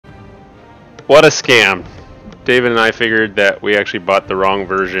What a scam. David and I figured that we actually bought the wrong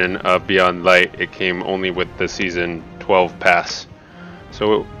version of Beyond Light. It came only with the Season 12 pass.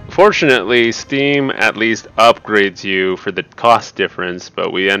 So fortunately, Steam at least upgrades you for the cost difference,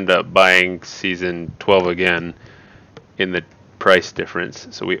 but we end up buying Season 12 again in the price difference.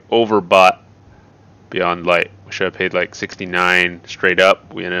 So we overbought Beyond Light. We should have paid like 69 straight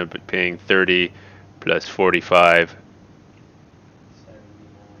up. We ended up paying 30 plus 45.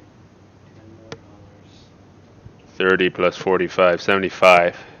 30 plus 45,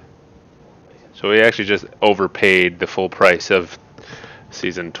 75. So we actually just overpaid the full price of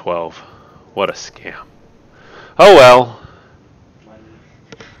Season 12. What a scam. Oh well.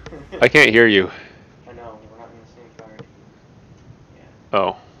 I can't hear you. I know, we're not in the same fire team. Yeah.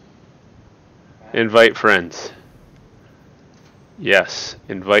 Oh. Invite friends. Yes,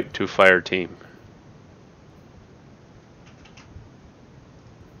 invite to fire team.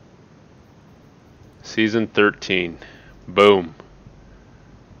 Season 13. Boom.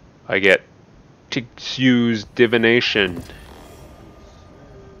 I get Tissues Divination.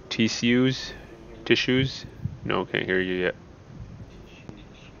 Tissues? Tissues? No, can't hear you yet.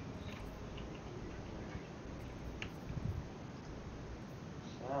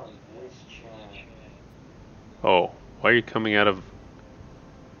 Oh, why are you coming out of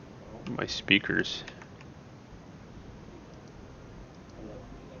my speakers?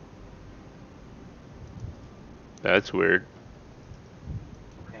 That's weird.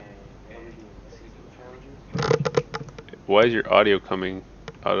 Why is your audio coming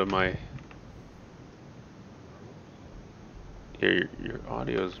out of my... Your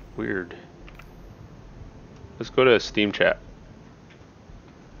audio's weird. Let's go to Steam chat.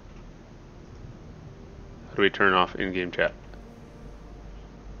 How do we turn off in-game chat?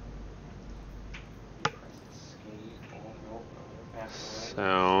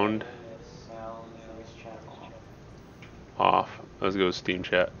 Sound off. Let's go Steam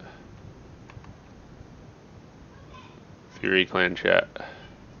chat. Fury Clan chat.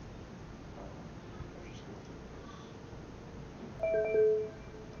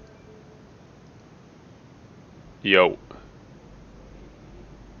 Yo.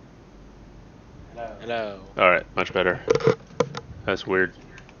 Hello. Alright, much better. That's weird.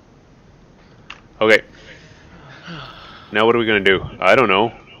 Okay. Now what are we gonna do? I don't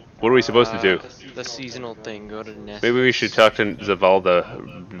know. What are we supposed to do? The seasonal thing, go to Nest. Maybe we should talk to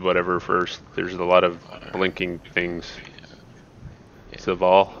Zavalda, whatever, first. There's a lot of blinking things.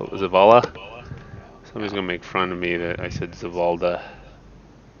 Zavala? Somebody's gonna make fun of me that I said Zavalda.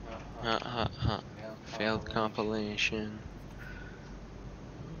 Failed compilation.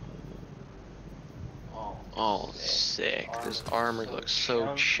 Oh, sick. This armor looks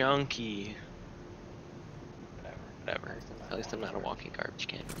so chunky. Whatever. At least I'm not a walking garbage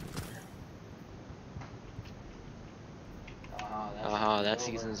can. Aha, that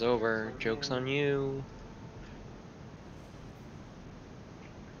season's over. Joke's on you.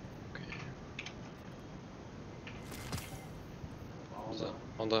 Okay.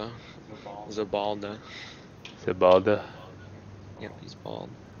 Zabalda. Zabalda? Yep, he's bald.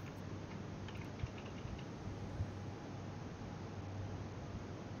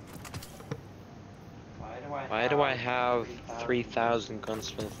 Why do I have 3,000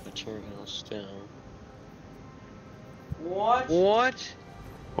 gunsmith materials still? What?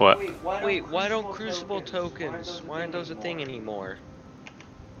 What? Wait, why don't crucible tokens? Why aren't those a thing anymore?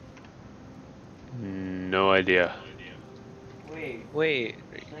 No idea. Wait,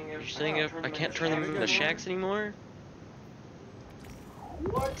 you're saying I can't turn them into shacks anymore?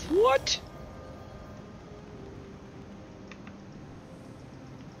 What?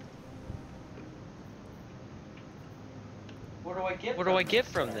 What do I get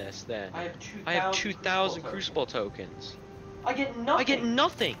from this then? I have 2,000 crucible tokens. I get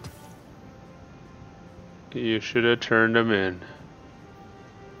nothing. You should have turned them in.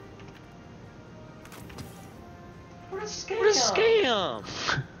 What a scam!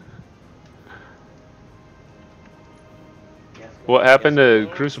 What happened to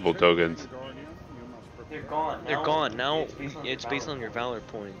Crucible tokens? They're gone. Now it's based on your Valor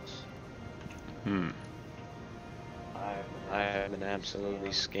points. I have been absolutely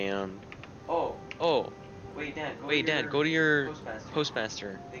scammed. Oh. Wait, Dad, go to your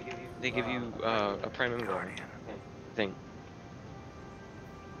postmaster. They give you a prime inventory thing.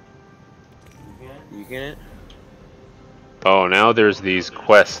 You get it? Oh, now there's these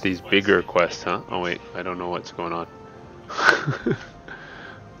quests, these bigger quests, huh? Oh wait, I don't know what's going on.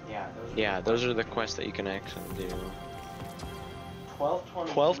 Yeah, those are the quests that you can actually do.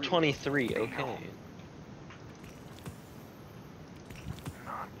 1223, okay.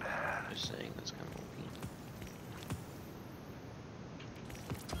 Not bad. Just saying, that's kind of OP.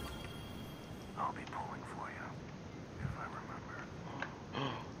 I'll be pulling for you, if I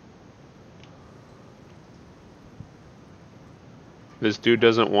remember. This dude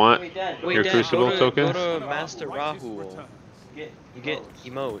doesn't want Wait, your Dad, Crucible tokens? go to Master Rahul. You get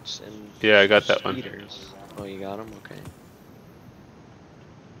emotes and Yeah, I got that one. speeders. Oh, you got them? Okay.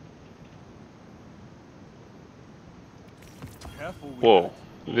 Whoa,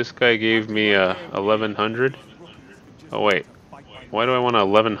 this guy gave me 1100. Oh wait, why do I want a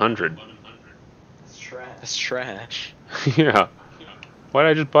 1100? That's trash. Yeah, why did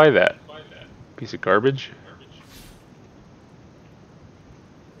I just buy that? Piece of garbage.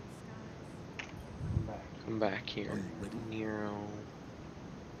 Come back here, Nero.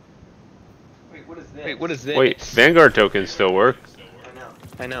 Wait, what is this? Wait, Vanguard tokens still work.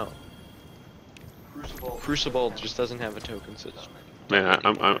 I know. Crucible just doesn't have a token system. Man,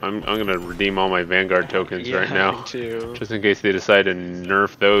 I'm gonna redeem all my Vanguard tokens Yeah, right now, me too. just in case they decide to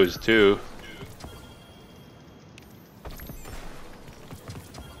nerf those too.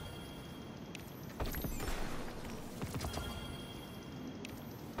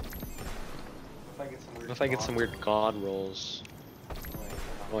 What if I get some weird god rolls?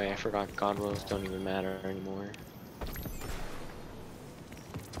 Oh wait, I forgot god rolls don't even matter anymore.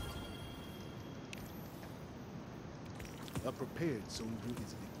 A prepared soldier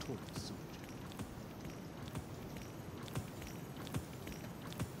is a victorious soldier.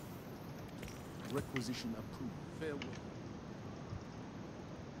 Requisition approved. Farewell.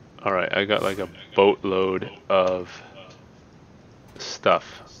 Alright, I got like a boatload of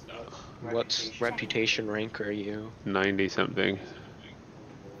stuff. What reputation rank are you? 90 something.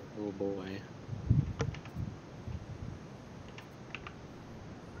 Oh boy.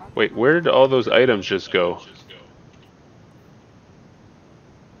 Wait, where did all those items just go?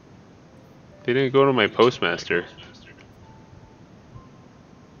 They didn't go to my postmaster.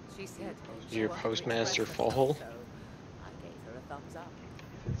 Is your postmaster full?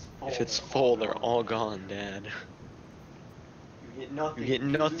 If it's full, they're all gone, Dad. You get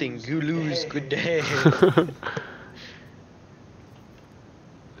nothing. You lose. Good day.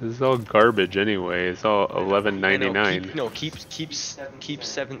 This is all garbage anyway. It's all $11.99. No, keep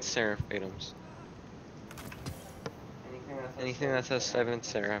 7th Seraph items. Anything that says 7th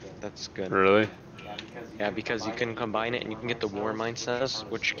Seraph, that's good. Really? Yeah, because you can combine it and you can get the War Mindsets,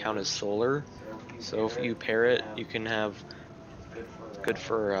 which count as solar. So if you pair it, you can have good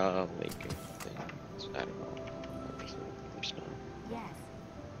for like things. I don't know.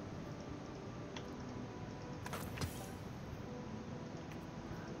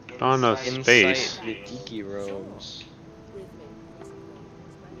 On a space. The Geeky robes.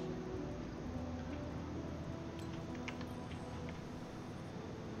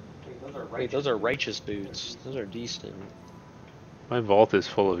 Wait, those are righteous boots. Those are decent. My vault is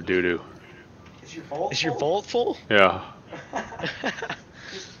full of doo-doo. Is your vault full? Yeah.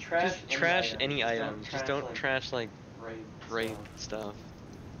 Just trash any item. Just don't trash like raid stuff.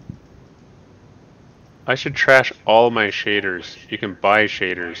 I should trash all my shaders. You can buy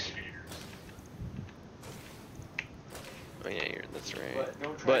shaders. Oh yeah, that's right.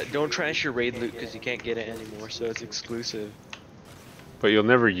 But don't trash your raid loot because you can't get it anymore, so it's exclusive. But you'll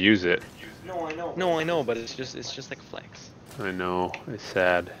never use it. No, I know, but it's just like a flex. I know. It's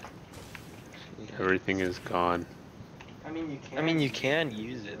sad. Yeah. Everything is gone. I mean, you can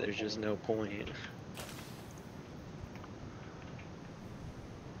use it. There's just no point.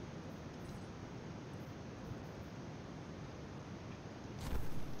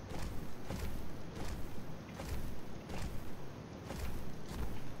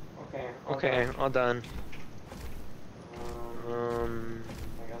 Okay, all done.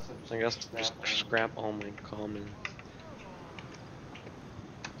 I guess just scrap all my common.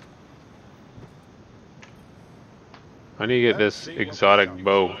 I need to get this exotic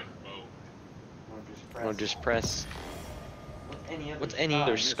bow. I'll just press. What's any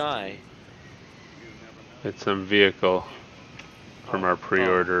other sky? It's some vehicle from our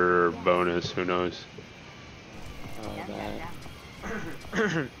pre-order or bonus, who knows. Oh,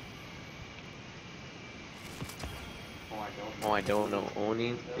 that. Oh, I don't know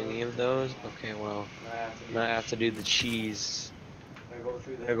any of those? Okay, well, now I have to do the cheese.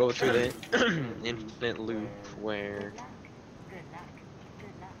 I go through the infinite loop where...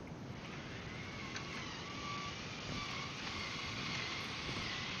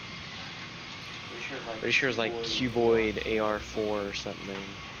 Pretty sure it's like cuboid AR4 or something.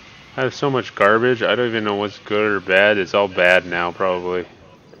 I have so much garbage, I don't even know what's good or bad. It's all bad now, probably.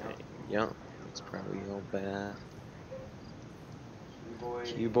 Yeah, it's probably all bad.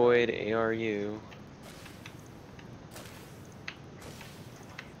 Cuboid ARU.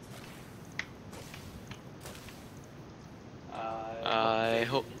 I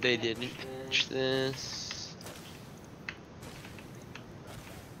hope they didn't patch this.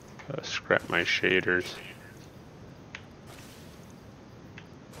 Scrap my shaders.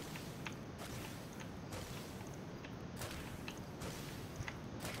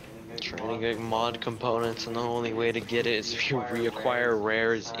 Trying to get mod components, and the only way to get it is if you reacquire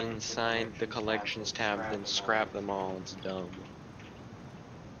rares inside the collections tab, then scrap them all. It's dumb.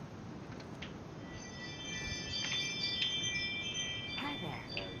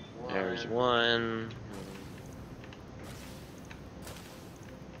 There's one.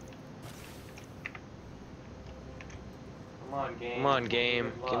 Come on,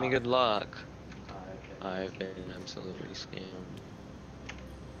 game. Give me good luck. I've been absolutely scammed.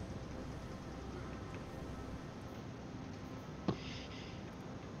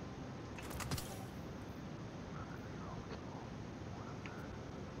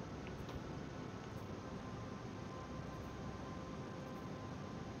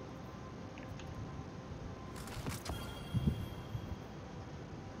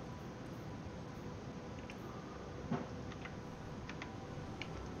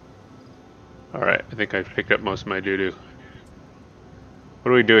 Alright, I think I've picked up most of my doo-doo.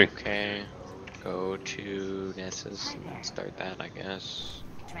 What are we doing? Okay. Go to Nessus and start that, I guess.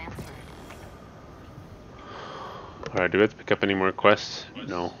 Alright, do we have to pick up any more quests?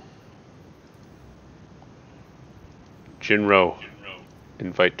 No. Jinro,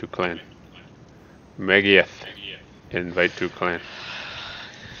 invite to clan. Megieth, invite to clan.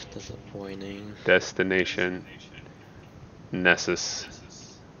 Disappointing. Destination, Nessus.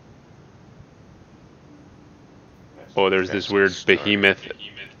 Oh, there's this weird behemoth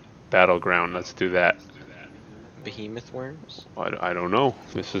battleground. Let's do that. Behemoth worms? I don't know.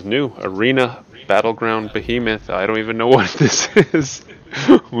 This is new. Arena battleground behemoth. I don't even know what this is.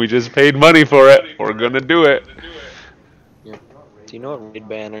 We just paid money for it. We're gonna do it. Yeah. Do you know what raid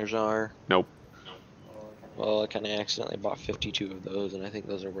banners are? Nope. Well, I kind of accidentally bought 52 of those, and I think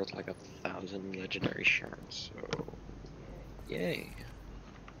those are worth like 1,000 legendary shards. So, yay.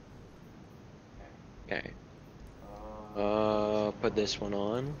 Okay. Put this one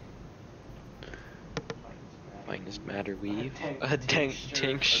on. Finest matter weave. A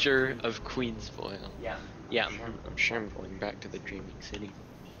tincture of queen's foil. Yeah, I'm sure I'm going back to the Dreaming City.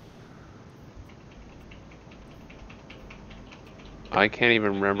 I can't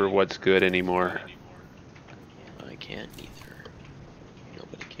even remember what's good anymore. I can't either.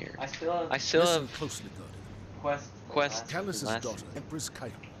 Nobody cares. I still have Closely, God. quest. Talus's last- daughter, Empress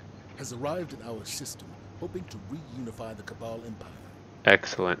Kylo, has arrived in our system, hoping to reunify the Cabal Empire.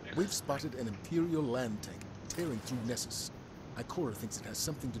 Excellent. We've spotted an Imperial land tank tearing through Nessus. Ikora thinks it has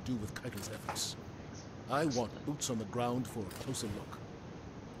something to do with Kylo's efforts. I want boots on the ground for a closer look.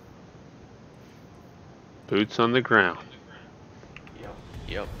 Boots on the ground.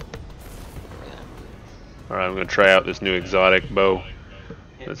 Yep. Alright, I'm gonna try out this new exotic bow.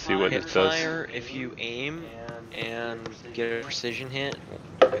 Let's see what Hit this does. fire, if you aim and get a precision hit,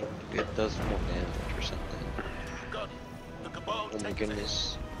 it does more damage or something. Oh my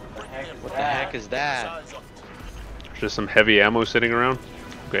goodness. What the heck is that? Just some heavy ammo sitting around.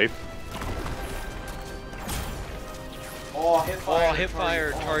 Okay. Oh, hit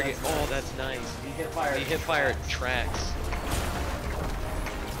fire target. Oh, that's nice. You hit fire, it tracks.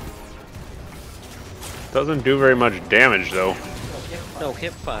 Doesn't do very much damage though. No,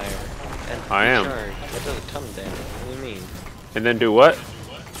 hip fire. And I am. charge. That does a ton of damage. What do you mean? And then do what?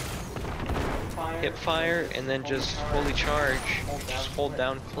 Hip fire and then just fully charge. Just hold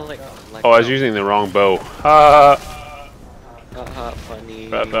down click. Like Oh, I was using the wrong bow. Ha! Haha, funny.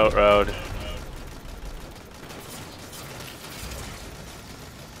 Crap out road.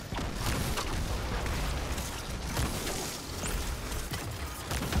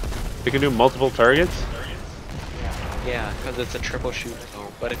 You can do multiple targets? Yeah, because it's a triple shoot bow.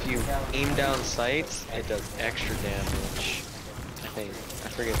 But if you aim down sights, it does extra damage. I think. I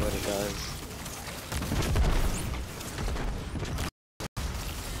forget what it does.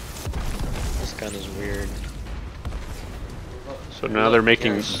 This gun is weird. So now they're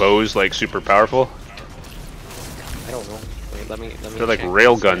making bows like super powerful? I don't know. Wait, let me They're like check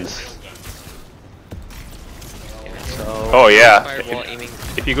rail this. guns. Yeah, so Oh yeah. fire while aiming.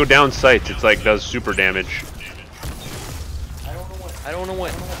 If you go down sights, it's like does super damage. I don't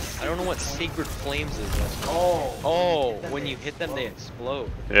know what Sacred Flames is. Oh, when you hit them, they explode.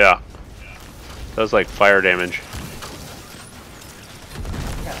 Yeah. Does like fire damage.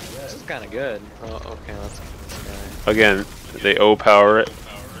 This is kind of good. Oh, okay, let's get this guy. Again, they O-power it,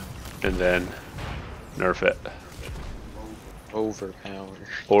 and then nerf it. Overpower.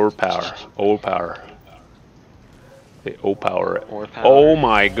 O-power. They O-power it. More power. Oh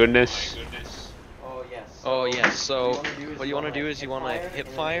my goodness. Oh yes, so what you want to do is you want to hip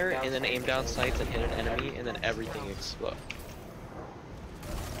fire and then aim down sights and hit an enemy and then everything explodes.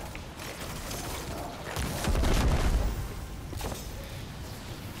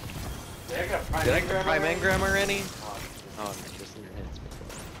 Did I get prime engram already? Oh, no, just in your hands.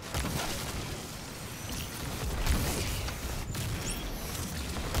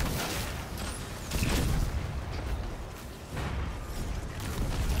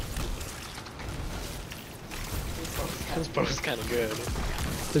 This bow's kind of good.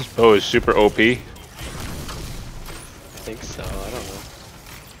 This bow is super OP. I think so, I don't know.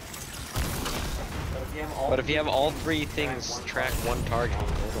 But if you have all three things track one target,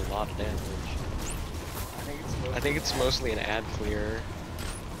 there's a lot of damage. I think it's mostly an ad clear.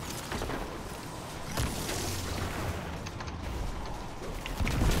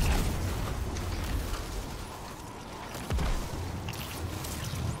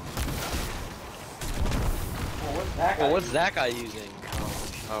 Well, what's that guy using?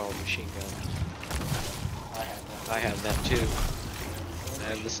 Oh, machine gun. I have that too. I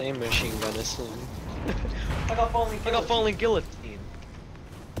have the same machine gun as him. I got falling guillotine.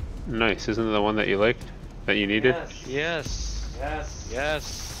 Nice, isn't it the one that you liked? That you needed? Yes.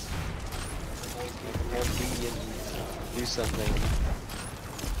 Yes. Do something.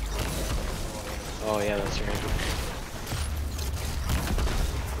 Oh yeah, that's right.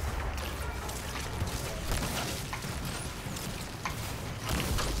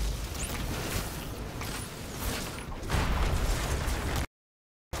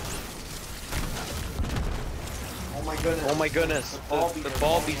 Oh my goodness, the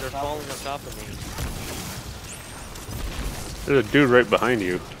ball bees are falling on top of me. There's a dude right behind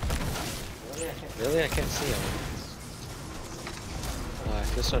you. Really? I can't see him. I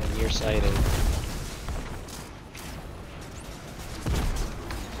feel so nearsighted.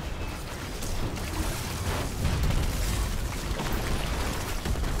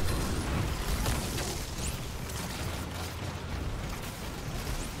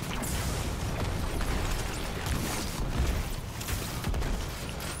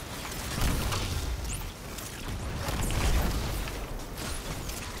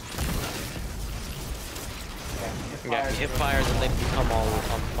 Yeah, if you hit fire, then they become all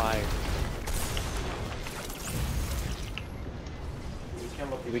on fire.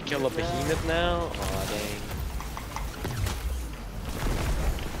 Did we kill a behemoth now? Aw, dang.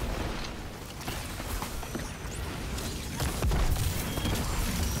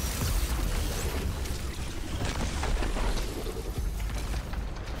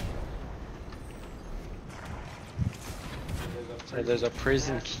 So there's a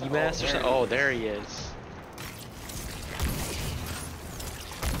prison keymaster. Oh, there he is.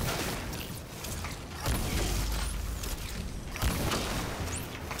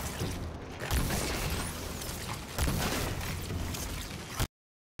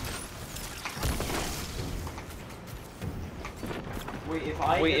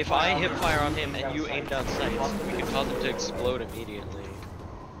 Wait, if I hip fire on him and you aim down sights, we can cause him to explode immediately.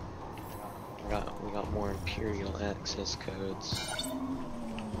 We got more Imperial access codes.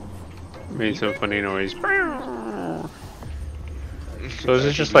 Made some funny noise. So is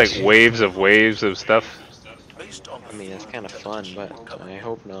it just like waves of stuff? I mean, it's kind of fun, but I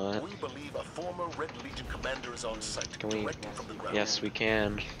hope not. Can we? Yes, we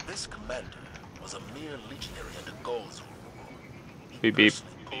can. This commander was a mere legionary under Gaul's rule. Beep beep.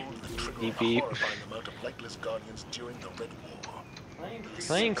 Beep beep.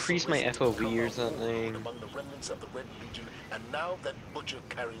 Can I increase my FOV or something? Among the remnants of the Red Legion, and now that Butcher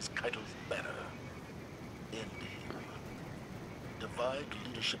carries Keitel's banner. Indeed. Divide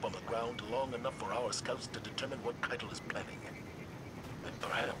leadership on the ground long enough for our scouts to determine what Keitel is planning. And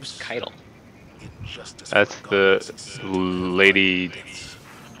perhaps Keitel. That's the lady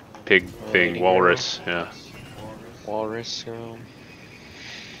pig thing, walrus, yeah. Walrus girl.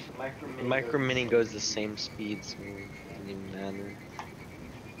 The micro mini goes the same speed, so it doesn't even matter.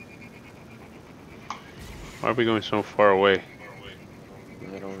 Why are we going so far away?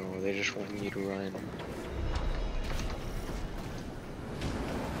 I don't know, they just want me to run.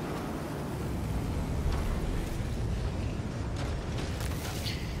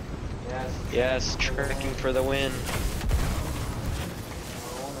 Yes, trekking for the win.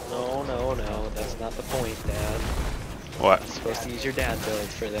 No, that's not the point, Dad. What? You're supposed to use your dad build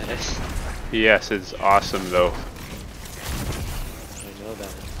for this. Yes, it's awesome though. I know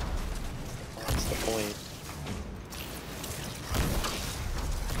that. That's the point.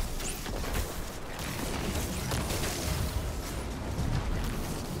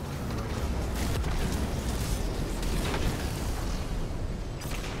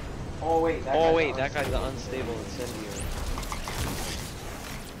 wait, that guy's the unstable incendiary.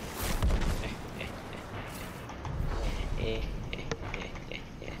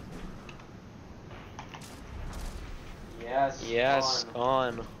 Yes,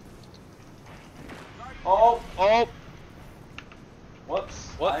 on. Oh!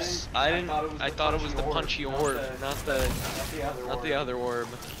 Whoops! I thought it was the punchy orb, not the other orb.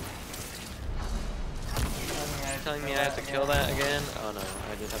 Telling me I have to kill that again? Oh no,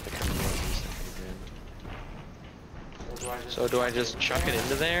 I just have to kill the orb again. So do I just chuck it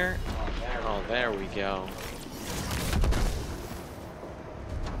into there? Oh, there we go.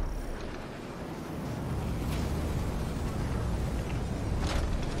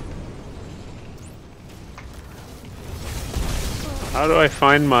 How do I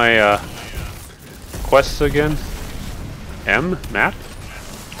find my quests again? M? Map?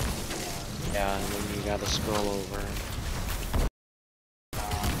 Yeah, and then you gotta scroll over.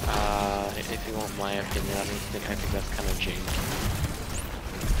 If you want my opinion, I think that's kind of janky.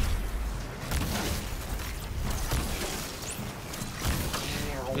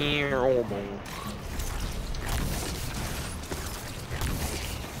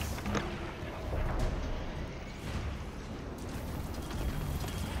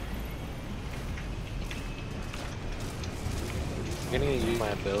 I'm gonna use my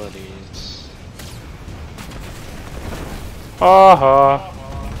abilities. Haha.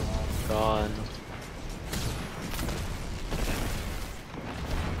 Gone.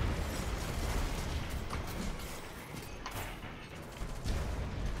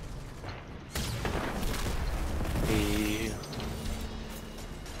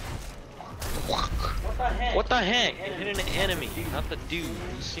 What the heck? It hit an enemy, not the dude.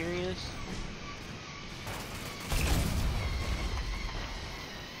 Are you serious?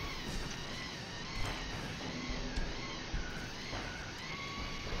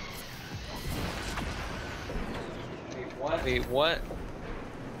 Wait, what?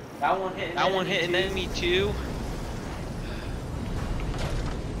 That one hit an enemy too?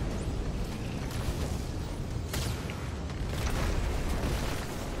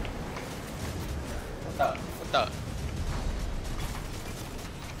 What the?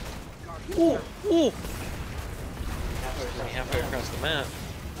 Ooh! Ooh! Halfway across the map.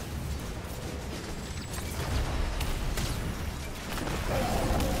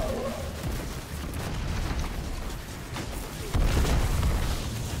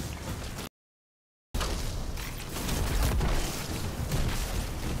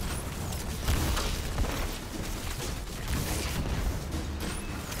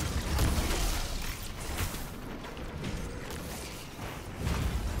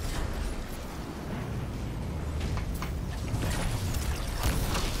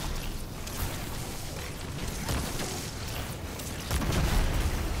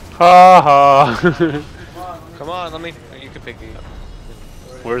 Haha. Come on, let me. You can pick me up.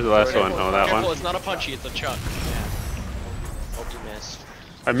 Where's the last one? Oh, that Careful, one. it's not a punchy, it's a chuck. Yeah. Hope you missed.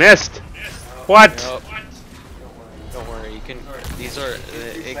 I missed. What? Nope. Don't worry, you can. These are.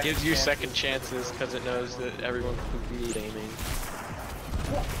 It gives you second chances because it knows that everyone could be aiming.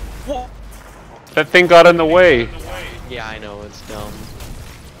 Whoa! That thing got in the way. Yeah, I know, it's dumb.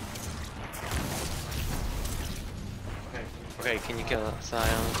 Okay, can you kill that Scion?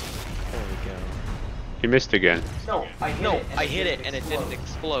 There we go. You missed again. No, I hit it and it didn't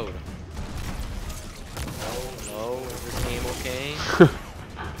explode. No, is this game okay?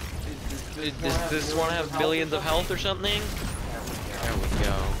 Does this one have billions of health or something? There we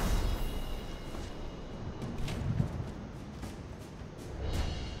go.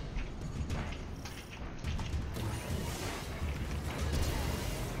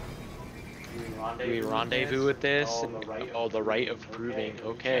 Do we rendezvous with this? Oh, the right of proving.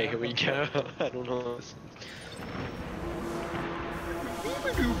 Okay, here we go. I don't know.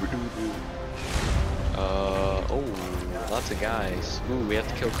 Oh, lots of guys. Ooh, we have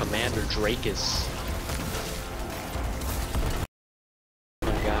to kill Commander Drakus.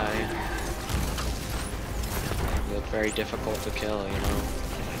 One guy. He looked very difficult to kill, you know.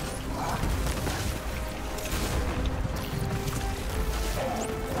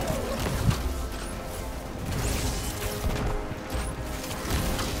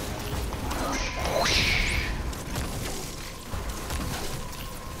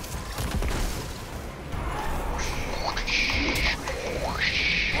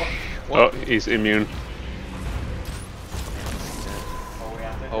 Oh, he's immune.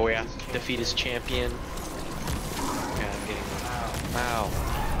 Oh, we have to defeat his champion. Okay, I'm getting him. Wow.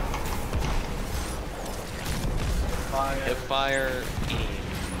 Hip fire. Aim.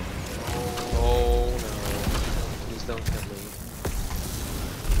 Oh no. Please don't kill me.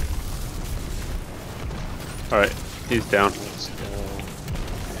 Alright, he's down. Let's go.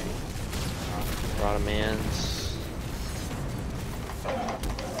 Rodamans.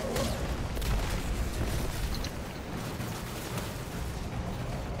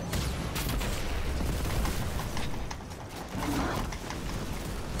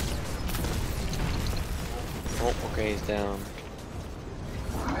 Oh, okay, he's down.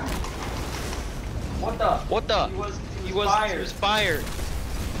 What the? What the? He was fired. He was fired.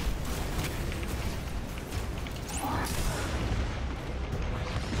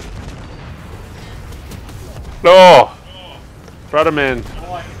 Oh! Brought him in.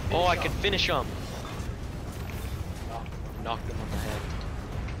 Oh, I can finish him. Knocked him on the head.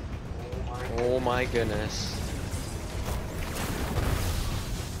 Oh my goodness.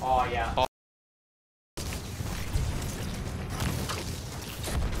 Oh yeah. Oh.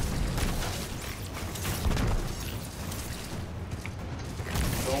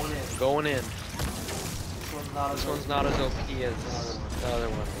 Going in. This one's not as OP as the other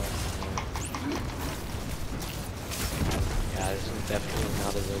one was. Yeah, this one's definitely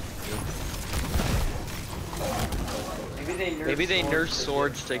not as OP. Maybe they nerf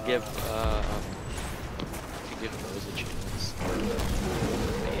swords to give those a chance.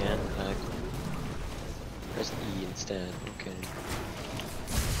 And press E instead. Okay.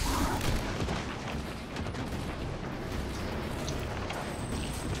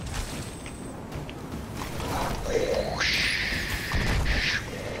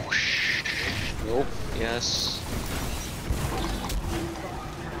 Nope. Yes.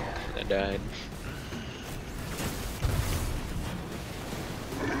 I died.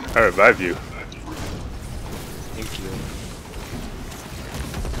 I revived you. Thank you.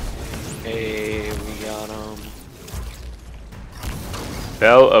 Hey, we got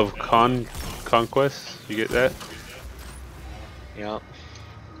Bell of Conquest. You get that? Yep.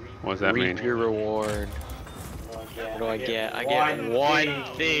 What does that mean? Reap your reward. What do I get? I get one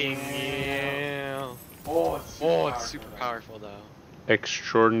thing. Yeah. Oh, It's super powerful though.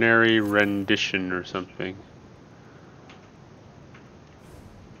 Extraordinary rendition or something.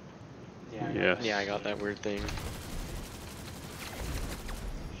 Yes. Yeah, I got that weird thing.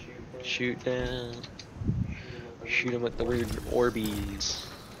 Shoot them. Shoot him with the weird Orbeez.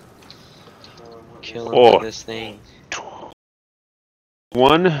 Kill him with this thing.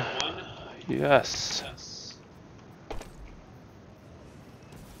 One. Yes.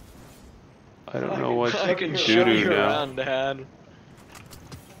 I don't know what I can to show do you now. around, Dad.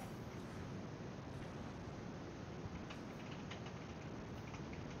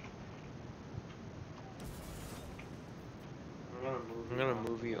 I'm gonna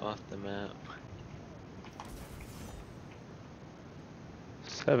move you off the map.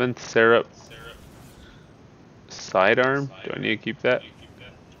 7th Syrup. Sidearm? Do I need to keep that?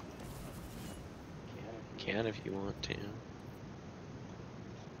 Can if you want to.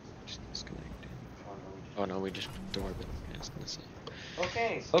 Just disconnect it. Oh no, we just absorbed it. I was gonna say.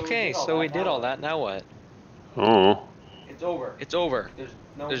 Okay, so we did all that. Now what? Oh. It's over. It's over.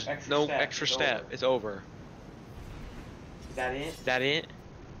 There's no extra step. It's over. Is that it? Is that it?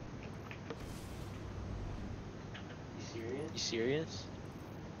 You serious? You serious?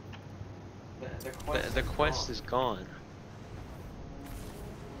 The quest is gone.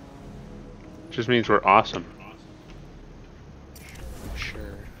 Just means we're awesome. Sure.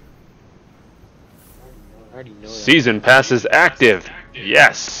 I already know that. Season pass is active.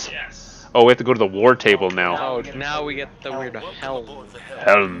 Yes. Oh, we have to go to the war table now. Oh, now we get the weird helm.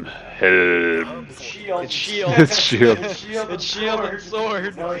 Helm. Helm. Shield. It's shield. It's shield. It's shield and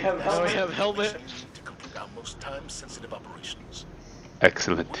sword. Now we have Now we have helmet. To complete our most time-sensitive operations.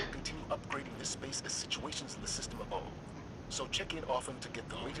 Excellent. We'll continue upgrading this space as situations in the system evolve. So check in often to get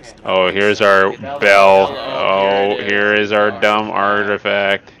the latest. Oh, here's our bell. Oh, here is our dumb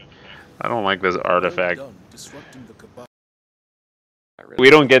artifact. I don't like this artifact. We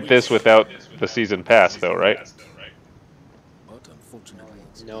don't get this without the season pass, though, right? But unfortunately,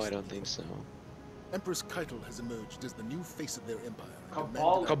 No, I don't think so. Empress Keitel has emerged as the new face of their empire. and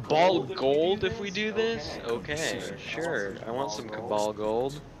Cabal- demanded Cabal Gold gold if we do this? Okay. Okay, sure. I want some Cabal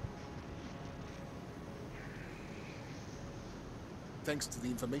gold. Thanks to the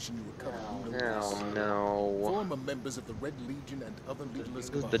information you recovered, you know Oh this. no. Former members of the Red Legion and other leaderless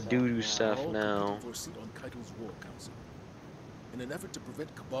This is the cabals doo-doo are stuff all now. competing for a seat on Keitel's War Council. In an effort to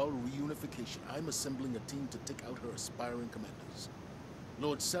prevent Cabal reunification, I'm assembling a team to take out her aspiring commanders.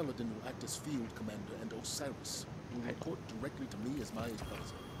 Lord Saladin will act as field commander, and Osiris will report directly to me as my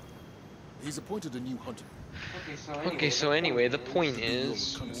advisor. He's appointed a new hunter. Okay, so anyway, the point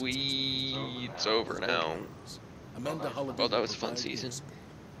is, it's over now. Amanda Holiday Well, that will was a fun provide season. your support.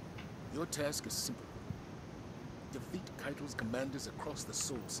 Your task is simple. Defeat Keitel's commanders across the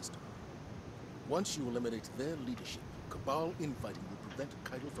Sol system. Once you eliminate their leadership, Cabal infighting will prevent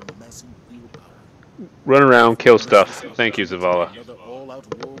Keitel from amassing real power. Run around, kill stuff. Thank you, Zavala. Another all-out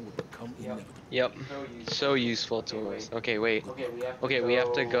war will become inevitable. Yep. So useful to us. Okay, wait. Okay, Okay, we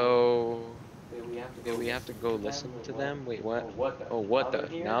have to go. Wait, We have to go listen to them. Wait, what? Oh, what the?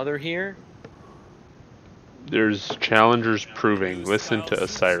 Now they're here? There's challengers proving. Listen to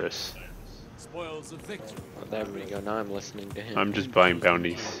Osiris. Spoils of victory. Oh, there we go. Now I'm listening to him. I'm just buying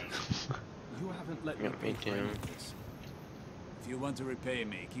bounties. You haven't let me Yep, me pay for too. any of this. If you want to repay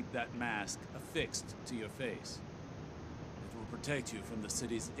me, keep that mask affixed to your face. It will protect you from the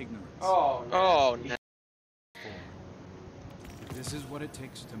city's ignorance. Oh, no. Oh, no. If this is what it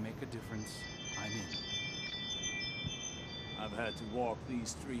takes to make a difference, I'm in. I've had to walk these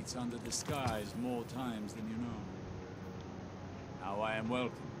streets under disguise more times than you know. Now I am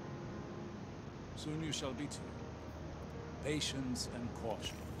welcome. Soon you shall be too. Patience and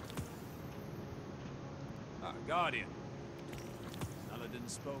caution. Ah, Guardian. Saladin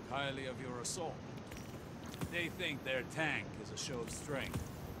spoke highly of your assault. They think their tank is a show of strength,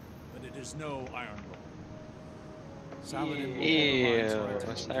 but it is no Iron Ball. Saladin will Ew, hold the lines for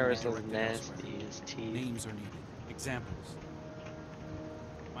attention Osiris is directed nasty elsewhere. as teeth. Names are needed. Examples.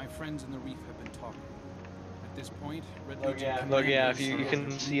 My friends in the reef have been talking. At this point, Red Look, Legion yeah, Look, yeah, commanders if you are can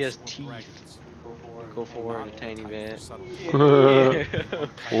either see his brutes or teeth. braggarts. Go forward a tiny bit.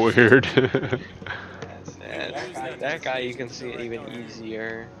 Weird. That guy, you can see it even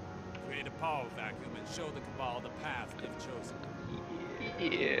easier. Create a power vacuum and show the Cabal the path they've chosen.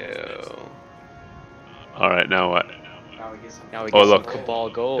 Ew. Alright, now what? Now we get some. Now we Oh, get some look. Cabal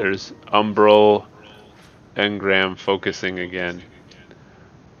gold. There's Umbral Engram focusing again.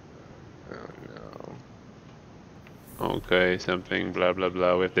 Oh no. Okay, something blah blah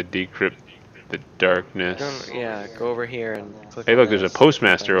blah. We have to decrypt the darkness. Yeah, go over here and click Hey, on look, there's a this.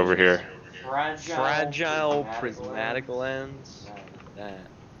 postmaster over here. Fragile prismatic lens. That.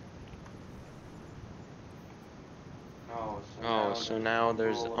 Oh, so now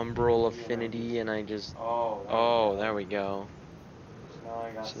there's umbral affinity, and I just. Oh, there we go.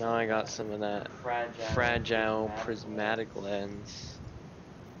 So now I got some of that fragile prismatic lens.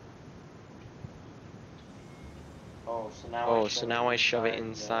 Oh, so now I shove it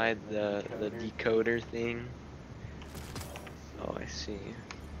inside the decoder thing. Oh, I see.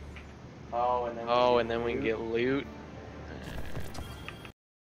 Oh, and then we get loot.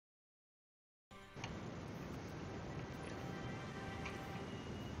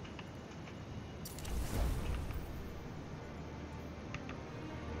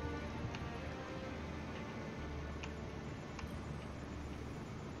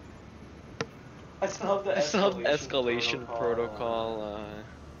 I still have the escalation protocol,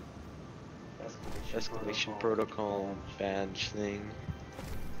 escalation protocol badge thing.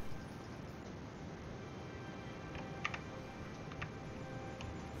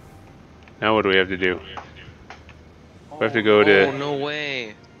 Now what do we have to do? We have to go to... Oh, no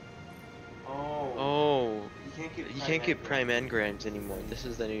way. Oh. Oh. You can't get prime engrams anymore. This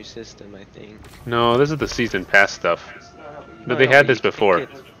is the new system, I think. No, this is the season pass stuff. No, they No, had but this you can't before.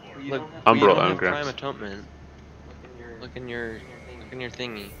 get- Look, Umbral you don't have engrams. prime atonement. Look in your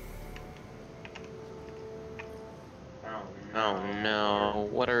thingy. Oh no,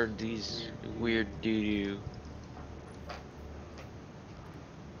 what are these weird doo-doo?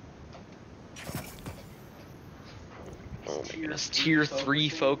 Oh my goodness, tier 3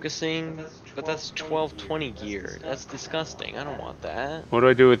 focusing? But that's 1220 gear. That's disgusting. I don't want that. What do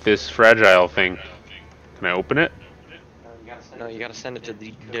I do with this fragile thing? Can I open it? No, you gotta send it to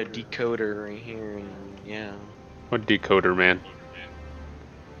the decoder right here, and yeah. What decoder, man?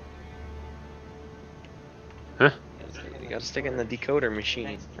 Huh? You gotta stick it in the decoder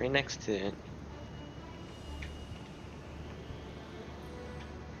machine, right next to it.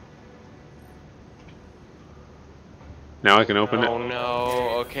 Now I can open Oh it? no,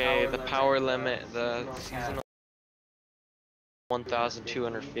 okay, the power limit, the seasonal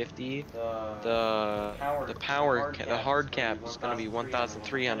 1,250. The hard cap is gonna be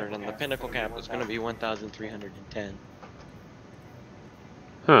 1,300, and the pinnacle cap is gonna be 1,310.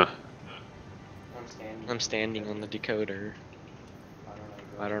 Huh. I'm standing on the decoder.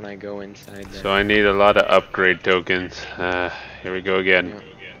 Why don't I go inside there? So I need a lot of upgrade tokens. Here we go again.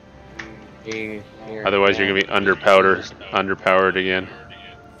 Here, Otherwise you're gonna be underpowered again.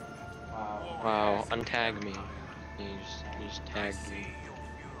 Wow, untag me. You just tagged me.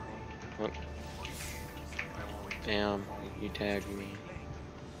 Look. Damn, you tagged me.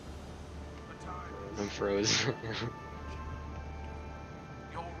 I'm frozen.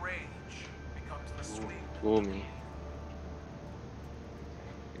 Your rage becomes the sweet Fool me.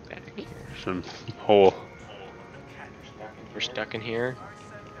 some hole. We're stuck in here.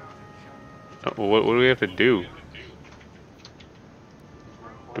 What do we have to do?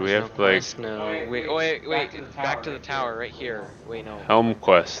 Do we have to like Quest? No. Wait. Oh, wait. Back to the tower, right here. Wait, no. helm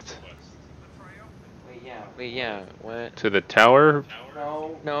quest Wait, yeah. What? to the tower?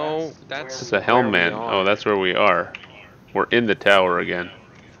 No, that's This is a where helm we man. are. Oh, that's where we are. We're in the tower again.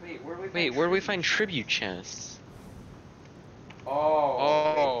 Wait, where do we find tribute chests? Oh.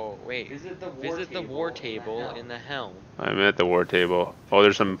 Oh, wait. Visit the war table in the helm. I'm at the war table. Oh,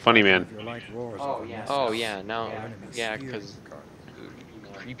 there's some funny man. Oh, yeah. Oh, yeah, now. Yeah. Yeah, because.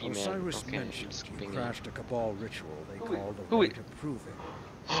 Creepy man. Osiris Okay, mentioned just you skipping it. crashed a Cabal ritual they called the who Rite it- of Proving.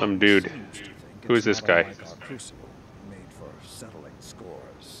 Some dude. Seems to think Who is it's this not guy? unlike our crucible, made for settling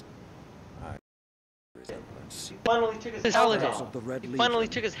scores. I resemblance. Finally took his His helmet helmet off. Of the Red He finally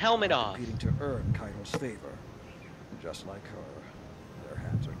Legion took his helmet are off. competing to earn Kaido's favor. Just like her, their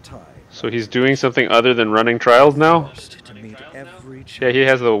hands are tied. So he's doing something other than running trials now? Forced to meet every Yeah, he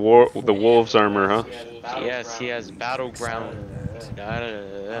has the wolves armor, huh? Yes, he has battleground.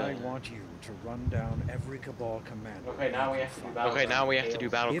 I want you to run down every Cabal commander. Okay, now we have to do battle. Okay, now we have to do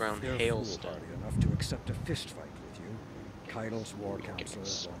If battleground they're hailstone. foolhardy enough to accept a fist fight with you, Kaido's war council won't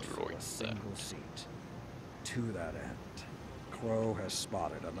fill destroyed a single seat. To that end, Crow has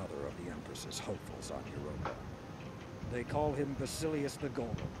spotted another of the Empress's hopefuls on Europa. They call him Basilius the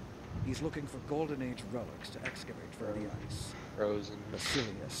Golden. He's looking for Golden Age relics to excavate from the ice. Frozen.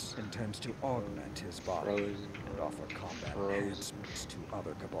 Basilius intends to augment his body Frozen. and offer combat Frozen. enhancements to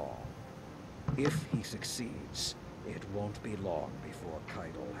other Cabal. If he succeeds, it won't be long before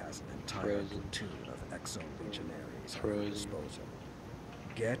Kaido has an entire Frozen. platoon of exo-legionaries at Frozen. his disposal.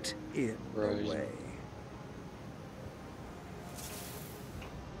 Get in Frozen. the way.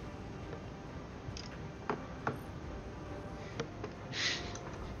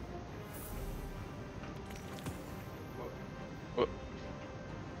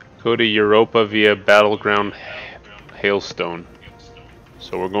 Go to Europa via battleground hailstone.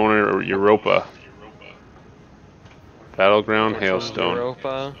 So we're going to Europa. Battleground Which one's hailstone.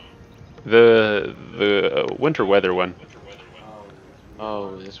 Europa. The winter weather one.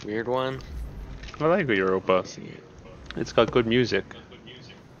 Oh, this weird one. I like Europa. See it. It's got good music.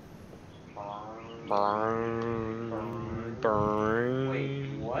 Burn.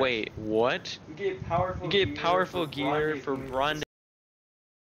 Burn. Wait, what? You get powerful. You get powerful gear for rendezvous.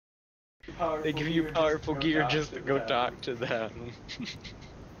 They give you powerful gear just to go talk to them.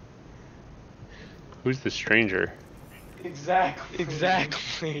 Who's the stranger? Exactly.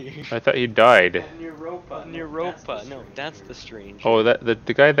 Exactly. I thought he died. In Europa. In Europa. No, that's the strange. Oh, that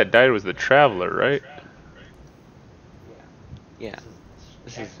the guy that died was the traveler, right? Yeah.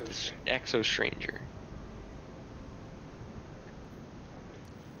 This is the Exo Stranger.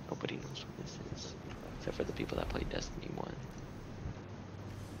 Nobody knows what this is. Except for the people that play Destiny 1.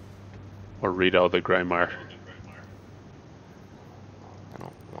 Or read all the Grimoire. I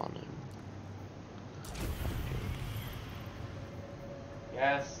don't want to.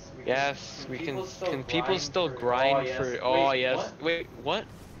 Yes. We can. Can people still grind for? Oh yes. What? Wait, what?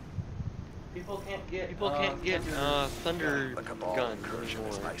 People can't get. People can't get thunder gun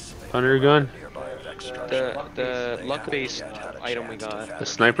anymore. Thunder gun? The luck-based item we got. The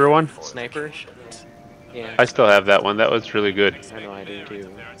sniper one? Sniper. Yeah. I still have that one. That was really good. I know I do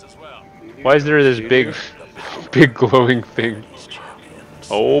too. Why is there this big glowing thing?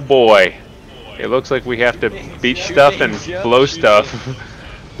 Oh boy. It looks like we have to beat stuff and blow stuff.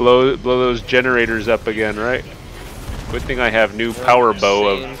 blow those generators up again, right? Good thing I have new power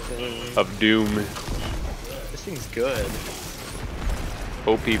bow Same thing. of doom. This thing's good.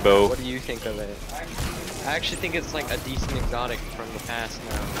 OP bow. What do you think of it? I actually think it's like a decent exotic from the past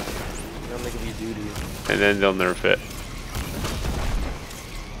now. I don't think it'll be duty. And then they'll nerf it.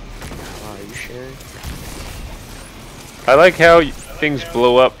 Are you sure? I like how things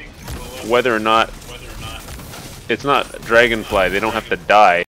blow up whether or not it's not dragonfly. They don't have to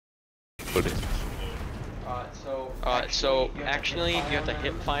die. So actually, you have to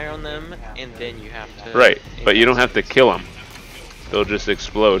hip fire on them, and then you have to. Right, but you don't have to kill them. They'll just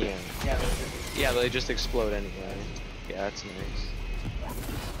explode. Yeah, they just explode anyway. Yeah, that's nice.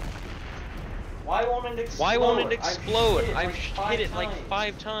 Why won't it explode? Why won't it explode? I've hit it like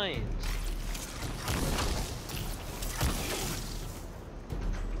 5 times.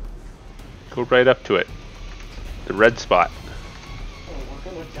 Go right up to it. The red spot. Oh,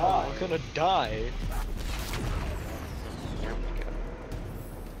 we're gonna die. We're gonna die. There we go.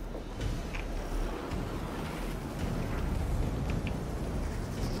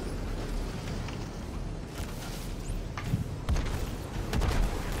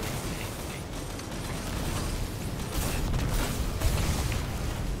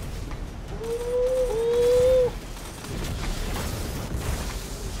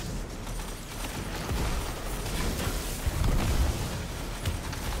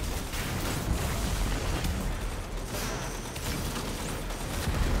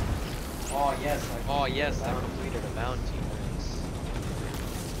 Oh yes. Oh yes, I completed a bounty. Nice.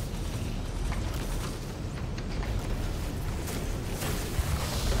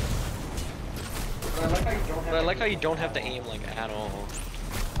 But I like how you don't have But I like how you don't have to aim like at all.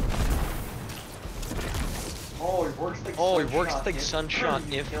 Oh, it works like Oh, it sunshot works like if sunshot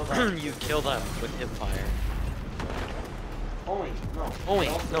you if kill them. you kill them with hip fire. Oh wait, no. Oh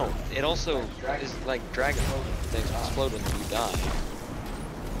wait, no, it also Dragon. is like dragon they explode when you die.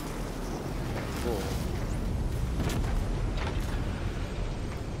 Cool.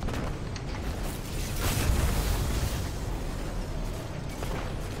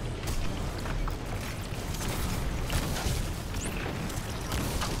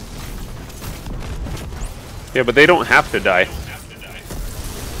 Yeah, but they don't have to die.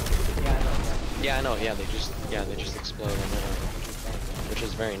 Yeah, I know. Yeah, they just explode on their own, which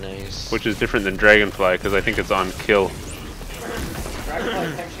is very nice. Which is different than Dragonfly, because I think it's on kill.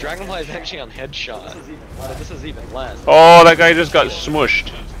 Dragonfly is actually on headshot, but this is even less. Oh, that guy just got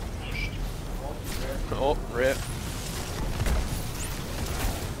smushed. Oh, rip.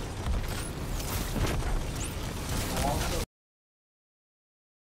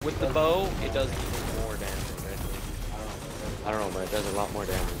 With the bow, it does even more damage, I think. I don't know, but it does a lot more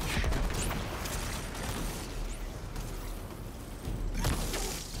damage.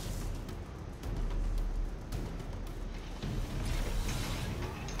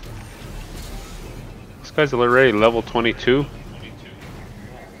 This guy's already level 22.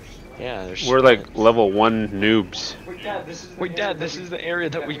 Yeah, there's. We're like level 1 noobs. Wait, Dad, this is the area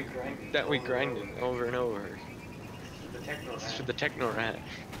that we grinded over and over. the For the techno rat.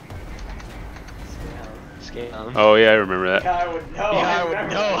 Scam. Oh yeah, I remember that. Yeah, I would know. Yeah, I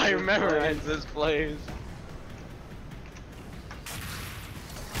would know. I memorize this place.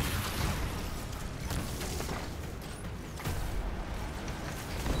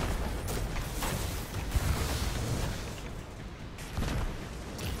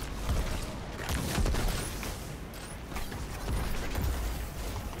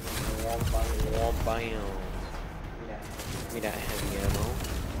 Bam. Give me that heavy ammo.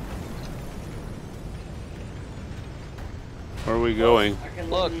 Where are we going?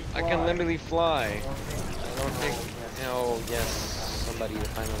 Look, I can literally fly. I don't think. Oh yes, somebody to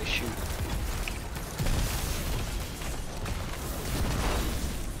finally shoot.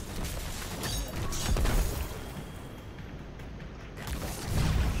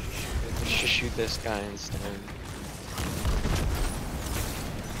 Let's just shoot this guy instead.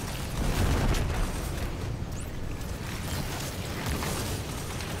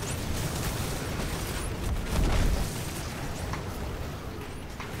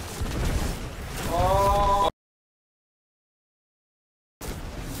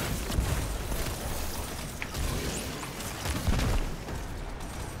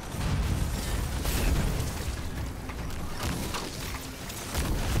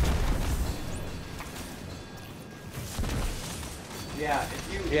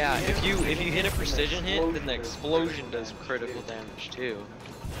 Yeah, if you hit a precision hit, then the explosion does critical damage too.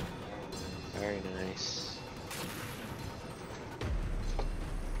 Very nice.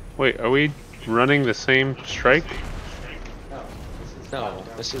 Wait, are we running the same strike? No,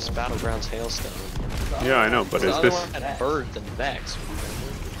 this is Battlegrounds Hailstone. Yeah, I know, but The is other this... one had birds and Vex.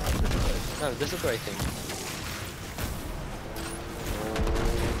 No, this is what I think. Oh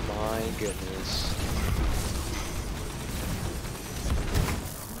my goodness.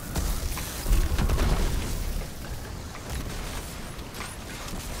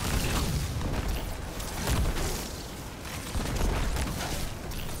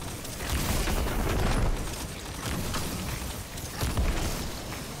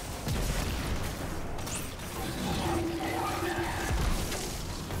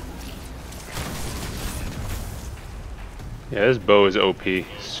 Yeah, this bow is OP.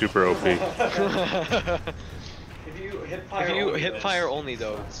 Super OP. If you hit fire only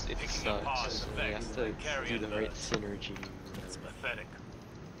though, it sucks. So you have to do the right synergy. It's pathetic.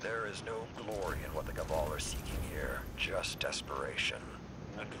 There is no glory in what the Cabal are seeking here, just desperation.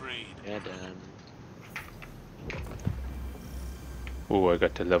 Agreed. Yeah, Dan. Oh, I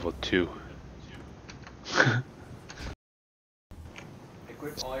got to level 2.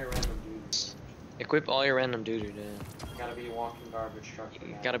 Equip all your random dudes. Equip all your random doo-doo, Dan. Gotta be a walking garbage truck for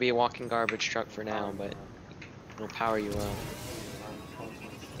now. Gotta be a walking garbage truck for now, but it'll power you up.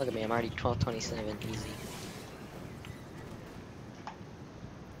 Look at me, I'm already 1227, easy.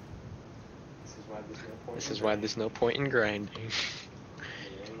 This is why there's no point in grinding.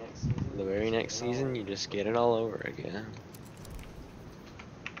 The very next season, you just get it all over again.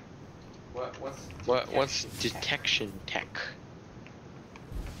 What's Detection tech?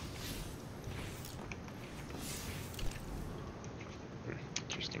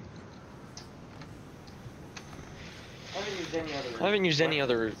 I haven't used any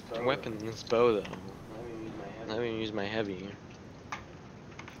other weapon than this bow though. I haven't used my heavy.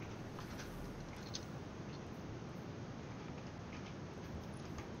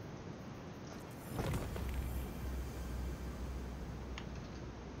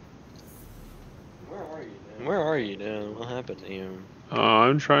 Where are you now? What happened to you?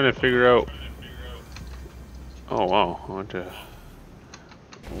 I'm trying to figure out. Oh wow,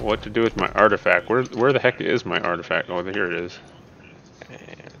 what to do with my artifact? Where the heck is my artifact? Oh, here it is.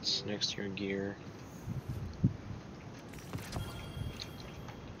 Okay, it's next to your gear.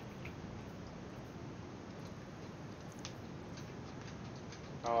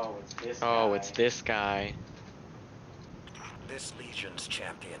 Oh, it's this guy. This Legion's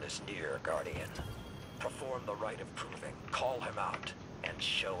champion is near, Guardian. Perform the rite of proving, call him out, and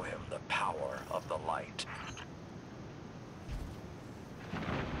show him the power of the light.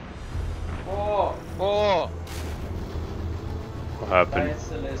 Oh! What happened?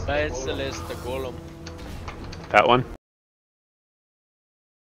 That's the golem. That one?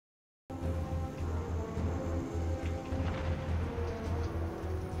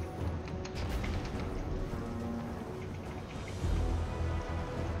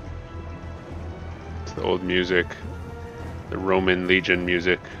 It's the old music. The Roman Legion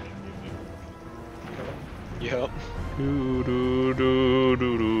music. Yep. Do do do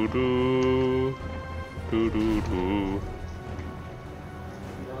do do do do do do.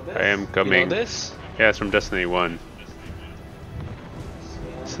 I am coming. You know this? Yeah, it's from Destiny 1.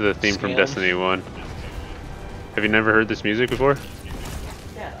 This is the theme from Destiny 1. Have you never heard this music before?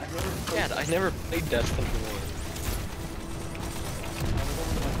 Yeah, I never played Destiny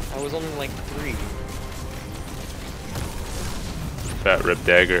 1. I was only like 3. Fat Rip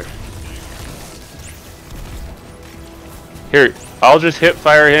Dagger. Here, I'll just hip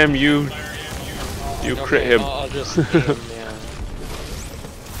fire him, you crit him. I'll just aim, yeah.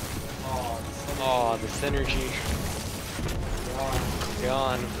 Oh, the synergy.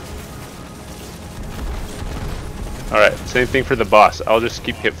 Gone. Alright, same thing for the boss. I'll just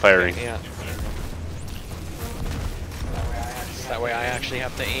keep hip firing. Yeah. That way I actually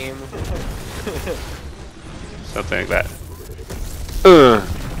have to aim. Something like that.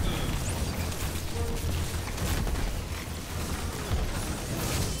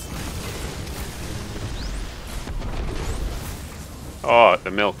 Oh, the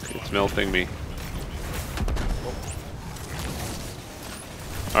milk. It's melting me.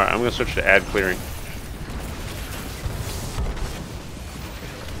 Alright, I'm gonna switch to ad clearing.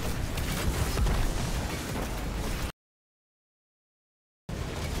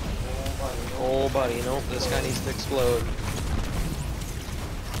 Oh, buddy, nope, this guy needs to explode.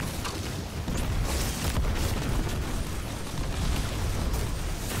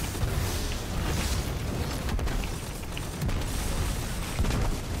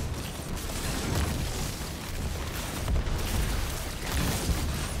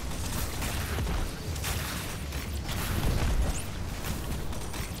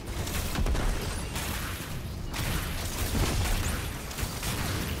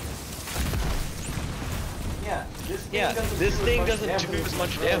 Yeah, this thing doesn't do as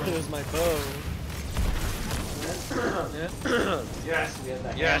much damage as my bow.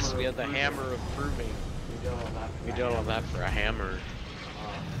 Yes, we had the hammer of proving. We don't have that for a hammer.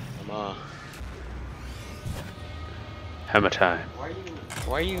 Hammer time.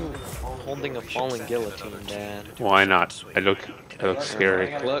 Why are you holding a fallen guillotine, Dad? Why not? I look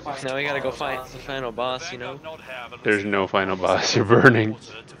scary. Look, now we gotta go fight the final boss, you know? There's no final boss. You're burning.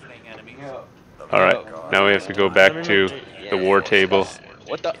 Alright, now we have to go back to the war table.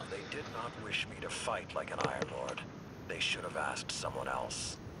 What the? They did not wish me to fight like an Iron Lord. They should have asked someone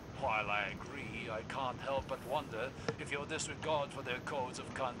else. While I agree, I can't help but wonder if your disregard for their codes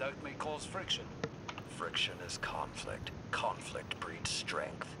of conduct may cause friction. Friction is conflict. Conflict breeds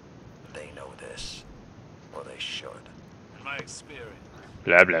strength. They know this. Or they should. In my experience,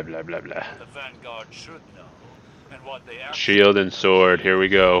 Blah blah blah blah blah. the Vanguard should know, and what they actually Shield and sword. Here we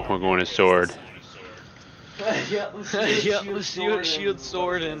go. We're going to sword. Yeah, let's do it. Shield,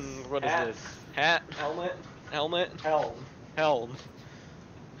 sword, and what is this? Hat? Helmet? Helm.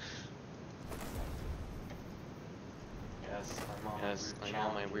 Yes, I'm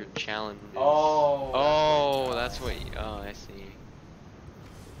on my weird challenge. Oh, that's what. Oh, I see.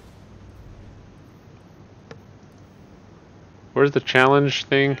 Where's the challenge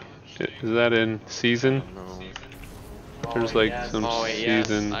thing? Is that in season? No. There's like some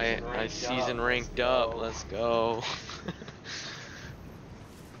season. Yes, I season ranked up. Let's go.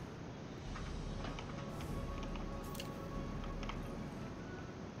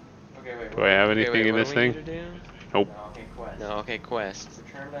 Do I have anything in this thing? Nope. No, okay, quest.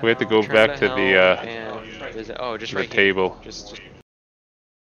 We have to go Return back to hell the and visit. Oh, just the right table. here. Just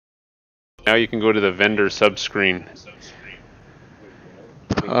Now you can go to the vendor subscreen.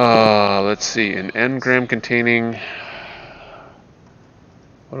 Let's see, an engram containing.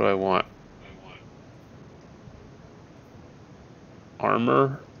 What do I want?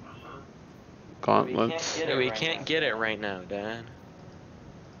 Armor, gauntlets. Yeah, we can't get it right now, Dad.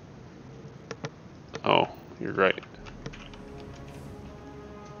 Oh, you're right.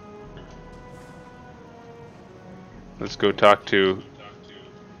 Let's go talk to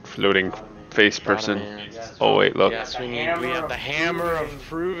floating face person. Oh wait, look. Yes, we have the hammer of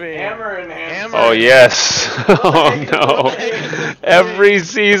proving. Hammer. Oh yes. Oh no. Every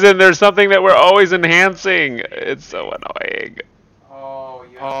season there's something that we're always enhancing. It's so annoying.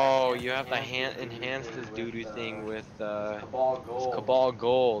 Oh, you have the enhance this doo-doo thing with Cabal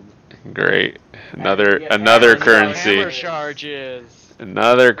Gold. Great. Another currency. Hammer charges.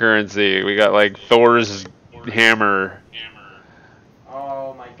 Another currency. We got like Thor's hammer.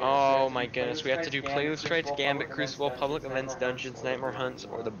 Oh my goodness, we have to do playlist traits, Gambit, Crucible, Public Events, Dungeons, Nightmare Hunts,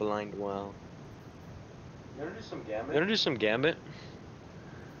 or the Blind Well. You wanna do some Gambit?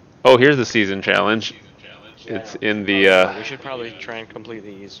 Oh, here's the season challenge. It's in the we should probably try and complete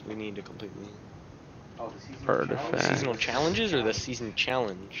these. We need to complete these. artifact. Seasonal challenges or the season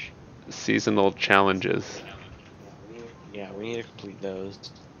challenge? Seasonal challenges. Yeah, we need to complete those.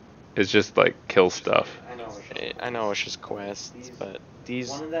 It's just like kill stuff. I know it's just quests, but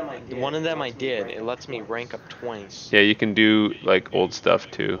these one of them I did. It lets me rank up twice. Yeah, you can do like old stuff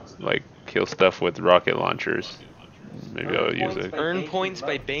too, like kill stuff with rocket launchers. Maybe I'll use it. Earn points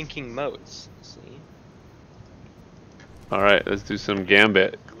by banking moats. See? All right, let's do some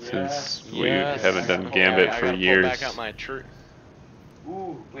Gambit since we haven't done Gambit for years. Back out my tree.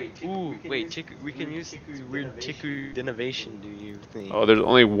 Ooh, wait, we can use weird Tiku innovation, do you think? Oh, there's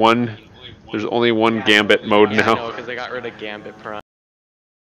only one Gambit mode now. No, because I got rid of Gambit Prime.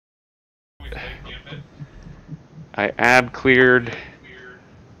 I ab cleared.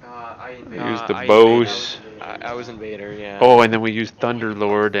 I used the bows. I was Invader, yeah. Oh, and then we used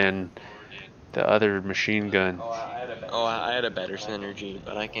Thunderlord and the other machine gun. Oh, I had a better synergy,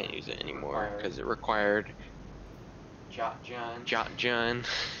 but I can't use it anymore because it required Jotjun.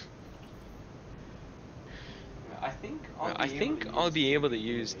 I think I'll be able to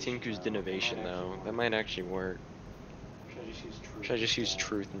use Tinku's Denovation though. That might actually work. Should I just use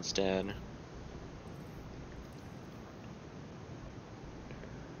Truth instead?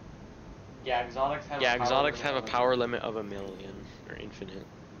 Yeah, exotics have a power limit of 1,000,000 or infinite.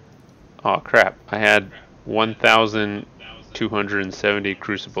 Oh crap! I had 1,270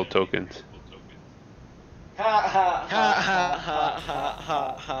 Crucible tokens.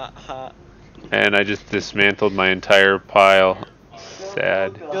 And I just dismantled my entire pile.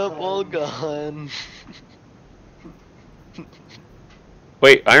 Sad. Double gun.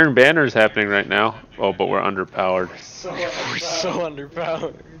 Wait, Iron Banner's happening right now. Oh, but we're underpowered. We're so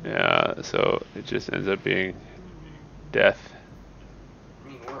underpowered. Yeah, so it just ends up being death.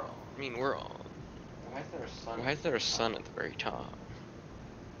 I mean, we're all. Why is there a sun at the very top?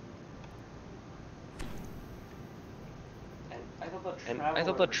 And I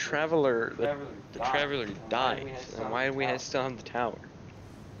thought the traveler died. And why do we still have the tower?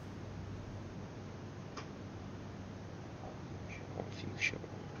 Fusion.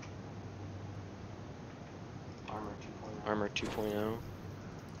 Armor 2.0.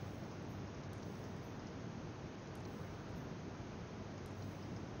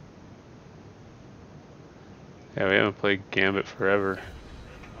 Yeah, we haven't played Gambit forever.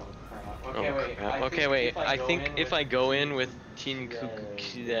 Okay, wait. I think if I go in with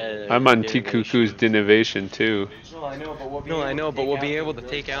Tinkuku, I'm on Tikuku's Denovation too. No, I know, but we'll be able to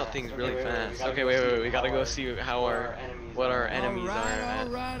take out things really fast. Okay, wait. We gotta go see what our enemies are at.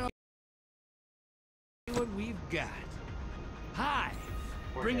 Alright. What we've got. Hi.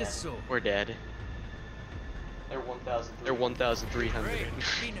 Bring us sword. We're dead. They're 1,300.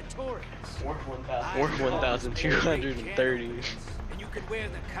 Be notorious. We're 1,230. And you could wear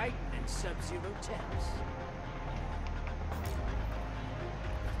the chitin and sub-zero temps.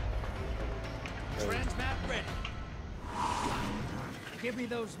 Transmap ready. Give me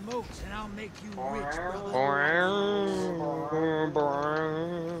those moats and I'll make you rich, brother.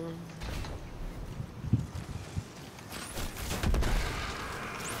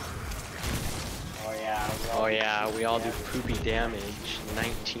 Oh yeah, we all do poopy damage.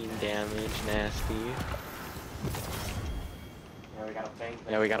 19 damage, nasty.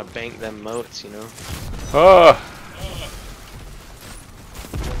 Yeah, we gotta bank them moats, you know. Oh!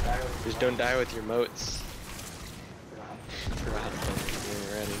 Just don't die with your moats.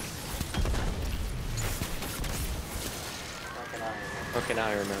 Okay, now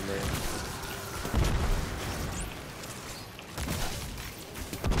I remember.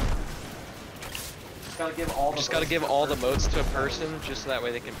 Just gotta give all the moats to a person, just so that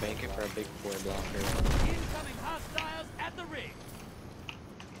way they can bank it for a big boy blocker. Incoming hostiles at the ring.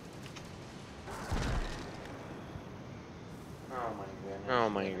 Oh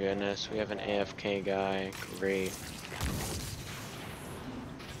my goodness, we have an AFK guy. Great.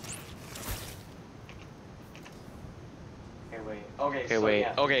 Okay, wait.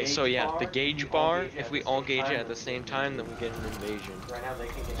 Okay, so yeah, the gauge bar, if we all gauge it at the same time, then we get an invasion. So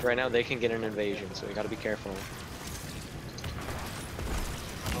right now they can get an invasion, so we gotta be careful.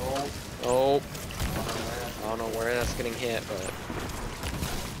 Oh. I don't know where that's getting hit, but...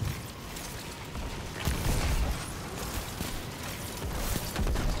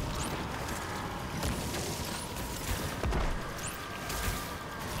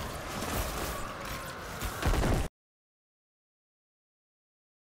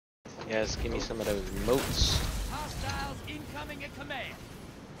 Yes, give me some of those moats. Hostiles incoming at command.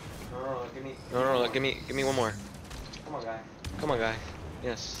 No, give me one more. Come on, guy.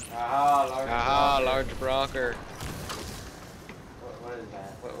 Yes. Aha, large blocker.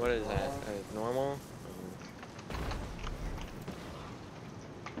 What is that? Normal?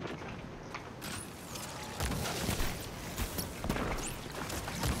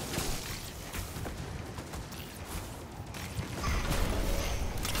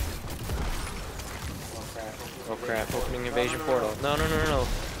 Oh crap, opening invasion portal. No.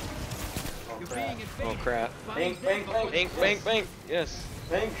 Oh crap. Bank. Yes.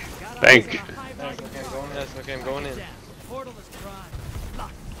 Bank. Yes, okay, I'm going in. Portal is primed.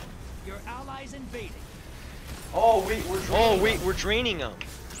 Lock. Your allies invading. Oh wait, we're draining them.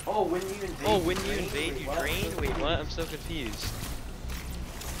 Oh, when you invade, you drain? Wait, what? I'm so confused.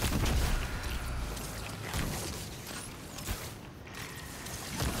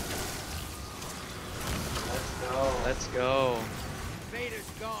 Let's go. Invaders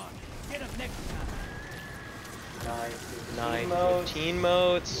gone. Get them next time. 9, 15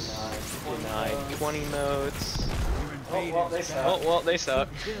 moats. 9, 20 moats. Oh, well, they suck.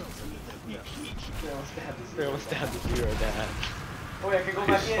 They almost down to 0 dash. Oh,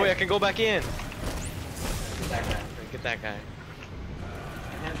 I can go back in. Get that guy.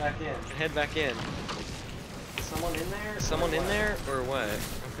 Head back in. Someone in there? Or what?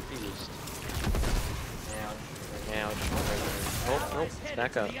 I'm confused. Ouch. Oh, nope. It's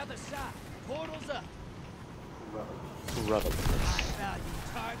back up. Portal's up. Rub it. Value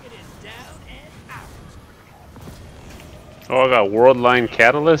target is down and out. Oh, I got World Line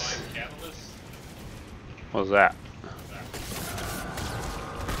Catalyst. What's that?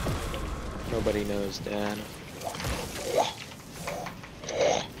 Nobody knows, Dad.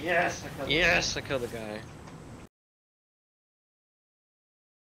 Yes, I killed the guy.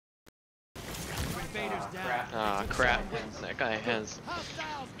 Ah, crap. That guy has...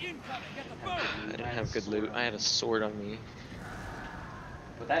 I didn't have good loot. I had a sword on me.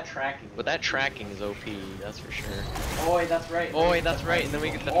 But that tracking is OP, that's for sure. Oh, that's right. And then we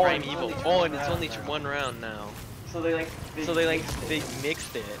get the primeval. Oh, and it's only 1 round now. So they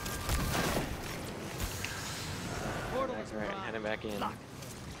mixed it. Alright, heading back in.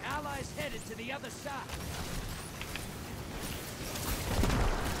 Allies headed to the other side.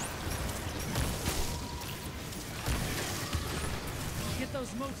 Get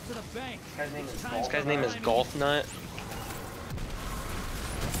those moats to the bank. This guy's name is Golf Nut.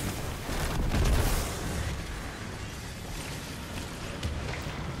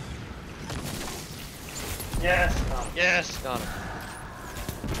 Yes, got him.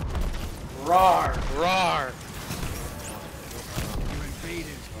 Roar.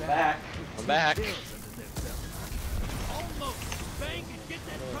 I'm back. Almost bank and get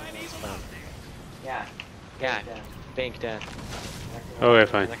that primeval out there. Yeah, bank death. Okay,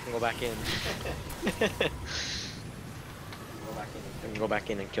 fine. I can go back in. I can go back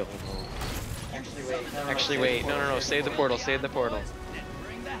in and kill him. Actually, wait. No. Save the portal. Then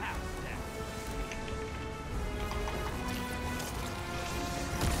bring the house down.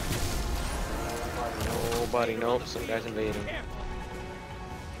 Oh, buddy, nope. Some guy's invading.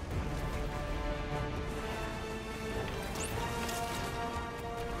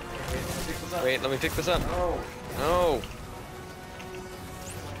 Wait, let me pick this up. No.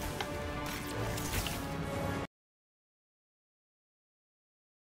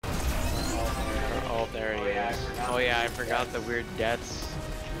 Oh, there he is. Oh yeah, I forgot the weird deaths.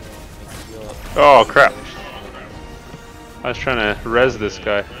 Oh crap. I was trying to res this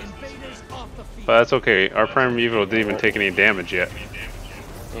guy. But that's okay. Our primeval didn't even take any damage yet.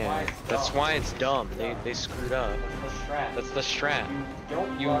 Yeah, that's why it's dumb. They screwed up. That's the strat. That's the strat.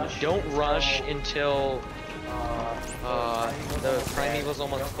 You don't rush until the primeval's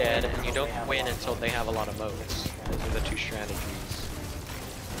almost dead, and you don't win until they have a lot of moats. Those are the two strategies.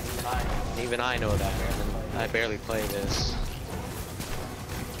 Even I know that, and I barely play this.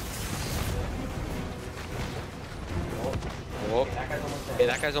 Oh, hey,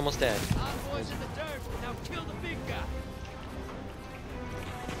 that guy's almost dead.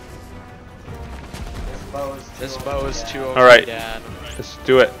 This bow is too OP, Alright. Dad. Let's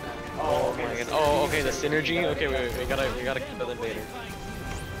do it. Oh my god. Oh, okay, the synergy? Okay, wait, we gotta kill the invader.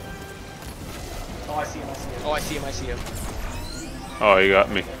 Oh, I see him, I see him. Oh, I see him. Oh, you got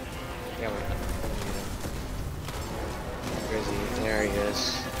me. Yeah, where is he? There he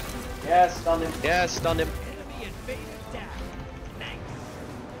is. Yes, stunned him. Yeah, stunned him.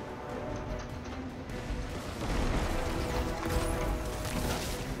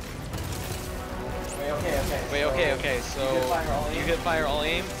 Wait, okay, so you hit fire all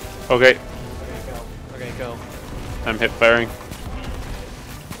aim? Okay, Okay, go. I'm hip firing.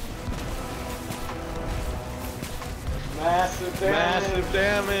 Massive damage. Massive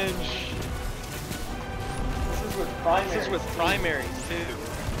damage. This is with primaries. This is with primaries too.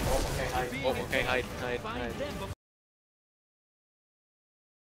 Oh, okay, hide. Oh, okay, hide.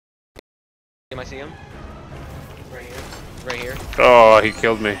 I see him? Right here. Right here. Oh, he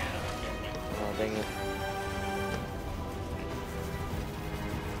killed me. Oh, dang it.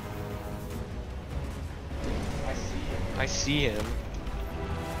 I see him.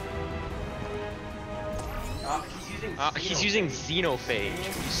 He's using Xenophage. Are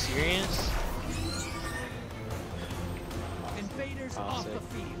you serious? Invaders off the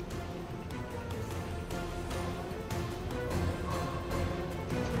field.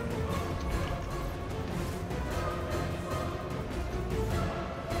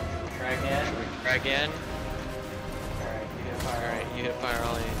 Try again. Try again. Alright, you hit fire. Alright, you hit fire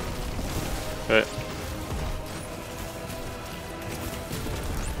all aim. Okay.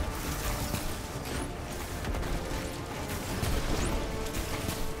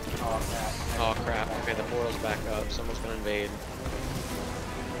 Oh crap. Okay, the portal's back up. Someone's gonna invade.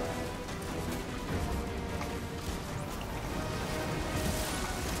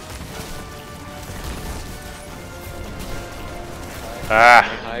 Ah.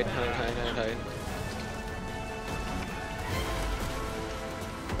 Hide.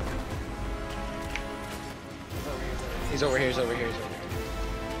 He's over here.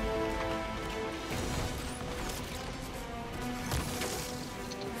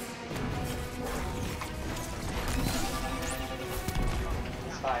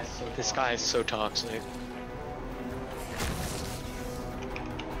 This guy is so toxic.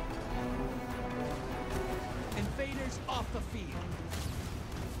 Invaders off the field.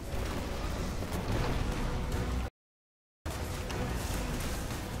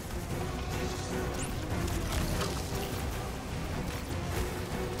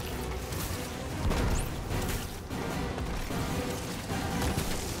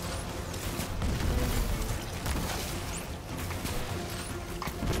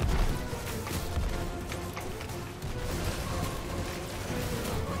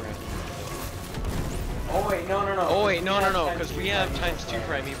 Oh wait, no, because we have ×2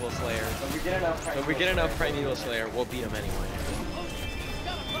 Primeval Slayer. So if we get enough Primeval Slayer, we'll beat him anyway.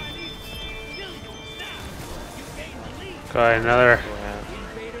 Got another. Crap.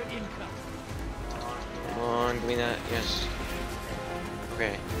 Come on, give me that. Yes.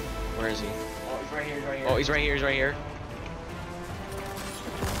 Okay. Where is he? Oh, he's right here. Oh, he's right here.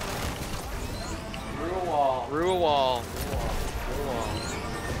 Through a wall.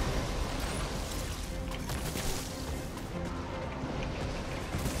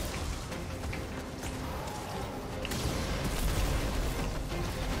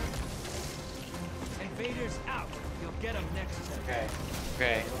 Invaders out. You'll get them next turn.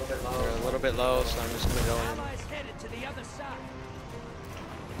 Okay. They're a little bit low, so I'm just gonna go in. Allies headed to the other side.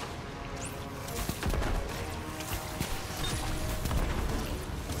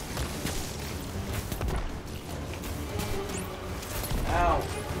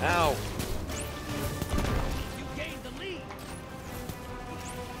 Ow! You gained the lead.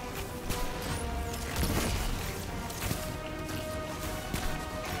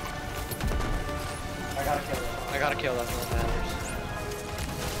 I gotta kill that. That matters.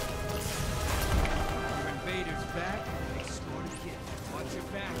 Your invaders back. They scored again. Watch your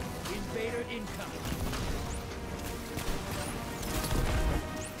back. Invader incoming.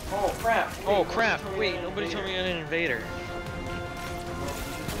 Oh crap! Wait, nobody told me I had an invader.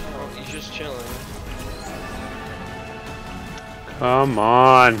 Oh, he's just chilling. Come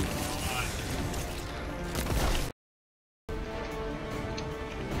on.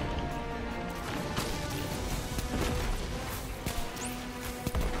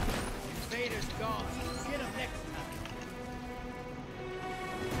 Vader's gone. Get him next time.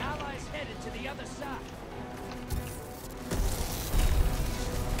 Allies headed to the other side.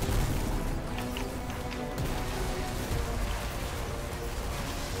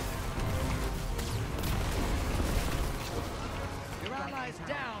 Your allies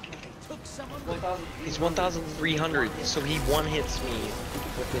down. They took someone with them. He's 1,300, so he one-hits me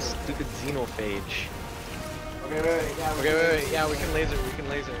with this stupid xenophage. Okay, wait, yeah, we can laser,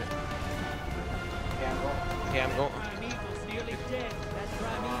 Okay, I'm going. Prime Evil's nearly dead. That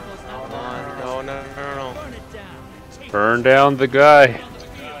Prime Evil's not Come on, no. Burn it down. Take Burn down the guy.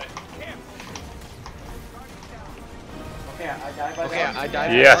 Okay, I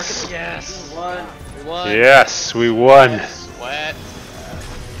died. Yes. Yes. We won. Yes, we won. Sweat.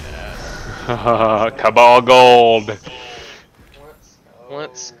 Cabal gold.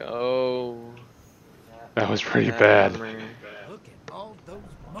 Let's go. That was pretty bad. Look at all those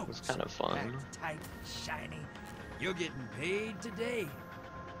moats. It was kind of fun. Packed tight, shiny. You're getting paid today.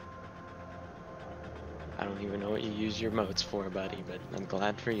 I don't even know what you use your motes for, buddy, but I'm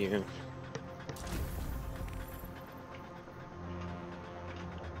glad for you.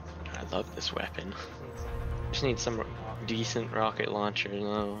 I love this weapon. Just need some decent rocket launcher,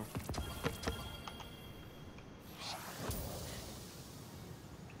 though.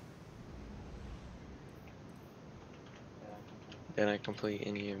 Did I complete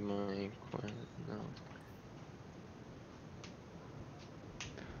any of my quests? No.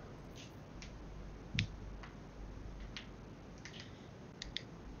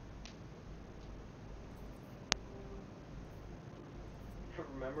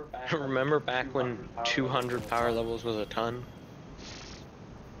 Remember back when 200 power levels was a ton?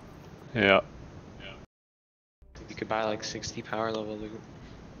 Yeah. You could buy like 60 power level loot.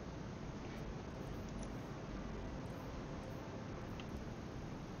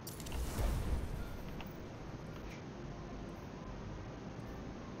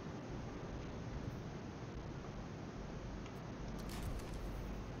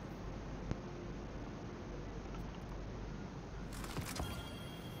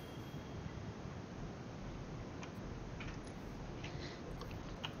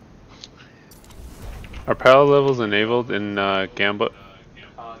 Are power levels enabled in Gambit?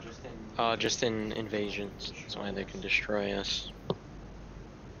 Just in invasions. That's why they can destroy us.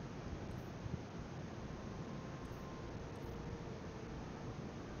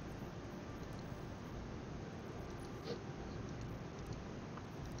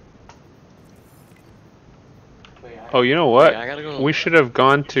 Oh, you know what? Wait, I gotta go. We should have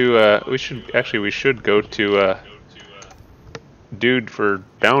gone to. We should go to dude for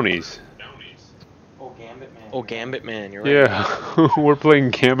bounties. Oh, Gambit Man, you're right. Yeah, we're playing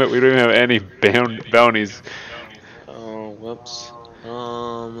Gambit. We don't even have any bounties. Oh, whoops.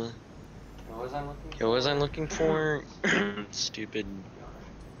 What was I looking for? Stupid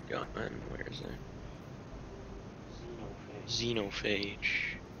gun. Where is it?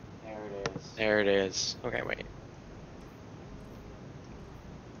 Xenophage. There it is. Okay, wait.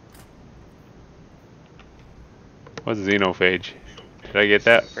 What's xenophage? Did I get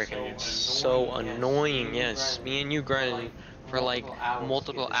that? Freaking so annoying. Yes, me and you grinded for like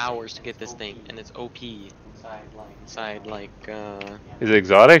multiple hours to get this thing, and it's OP. Inside like Is it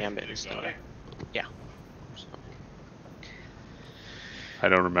exotic? Gambit and stuff. Yeah. I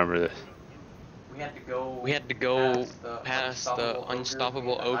don't remember this. We had to go past the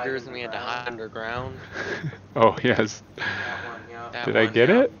unstoppable ogres, and we had to hide underground. Oh yes. That Did I one, get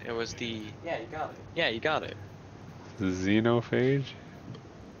yeah, it? It was the. Yeah, you got it. Yeah, you got it. Xenophage?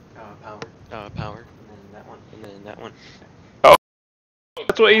 Power. And then that one. Oh,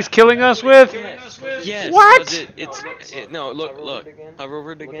 that's what he's killing us with? Yes. What? No, look. Hover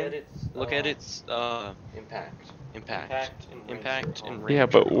over it again. Look at its impact and range. Yeah,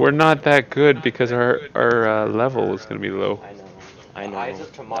 but we're not that good because our level is gonna be low. I know.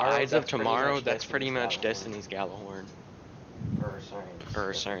 Eyes of Tomorrow, that's pretty much Destiny's Galahorn.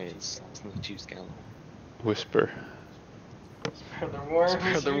 Sorry, it's Two's Galahorn. Whisper.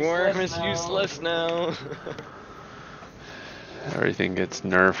 The worm is useless now. Everything gets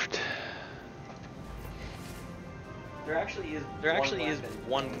nerfed. There actually is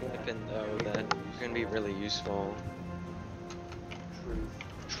one weapon though that's gonna be really useful.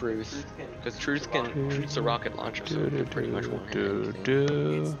 Truth. Because Truth's a rocket launcher, so it can pretty much one-hit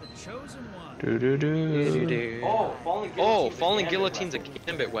anything. Oh, Falling Guillotine's a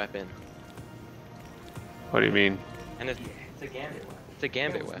Gambit weapon. what do you mean? And It's a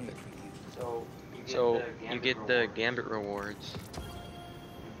gambit weapon. So you get the gambit rewards.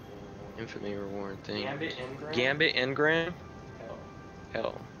 Infamy reward thing. Gambit engram?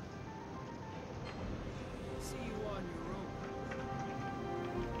 Hell. See you on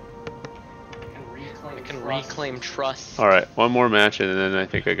your own. I can reclaim trust. Alright, one more match and then I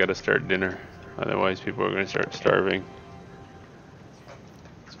think I gotta start dinner. Otherwise people are gonna start starving.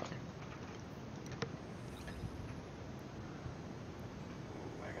 It's fine.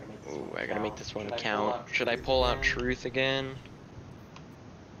 Ooh, I gotta make this one count. Should I pull out truth again?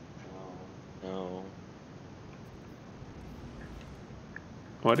 No.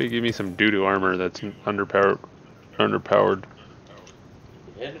 Why do you give me some doo-doo armor that's underpowered?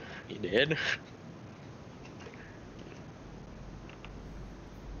 You did?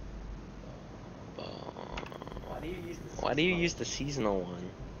 Why do you use the seasonal one?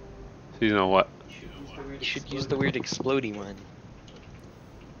 Seasonal what? You should use the weird explodey one.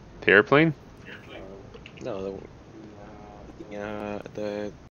 The airplane? No,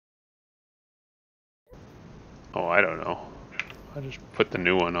 the Oh, I don't know. I just put the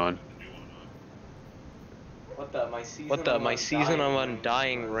new one on. my season of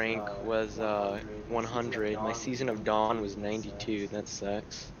undying rank was 100. My season of dawn was 92. That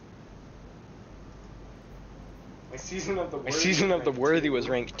sucks. My season of the worthy was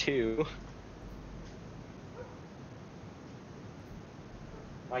rank 2.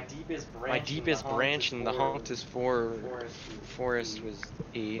 My deepest branch in the Hauntus forest was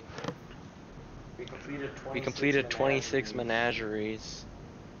 8. We completed 26 menageries.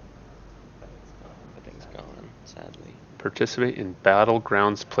 That thing's gone, sadly. Participate in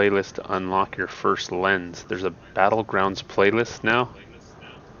Battlegrounds playlist to unlock your first lens. There's a Battlegrounds playlist now?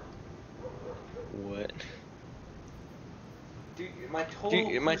 What? Dude,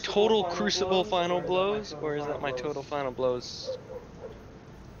 my total Crucible final blows? Or is that my total final blows?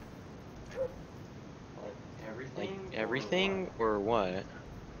 Like everything? Or what?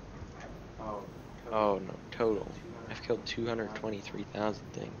 Oh no, total. I've killed 223,000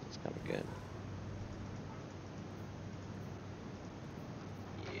 things. It's kind of good.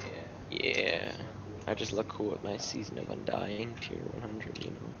 Yeah. I just look cool with my Season of Undying, tier 100,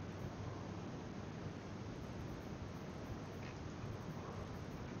 you know.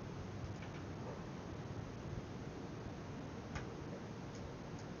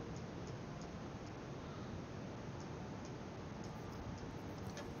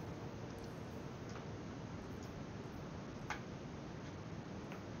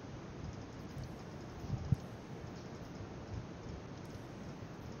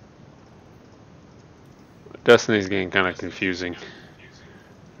 Destiny's getting kind of confusing.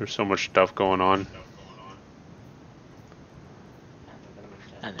 There's so much stuff going on.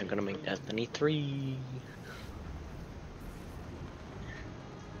 And they're gonna make Destiny 3.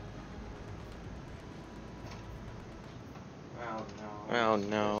 Oh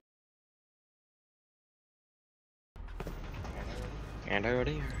no. And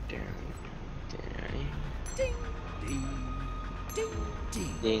already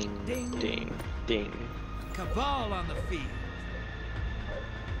ding, ding, ding. Cabal on the field.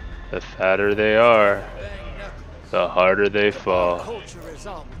 The fatter they are, the harder they fall. Culture is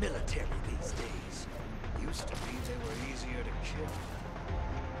all military these days. Used to be they were easier to kill.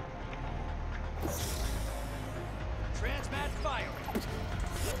 Transmat firing.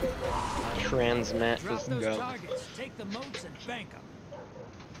 Transmat Drop is those go. targets, take the moats and bank them.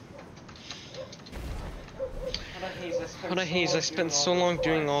 What a haze, I spent so long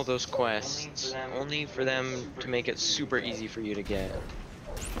doing all those quests, only for them to make it super easy for you to get.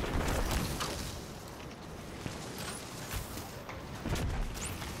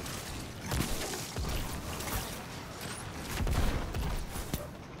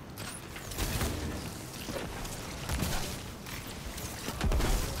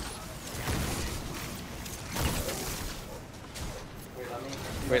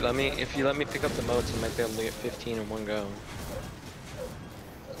 Wait, if you let me pick up the moats, I might be able to get 15 in one go.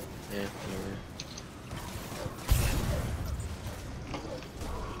 Yeah,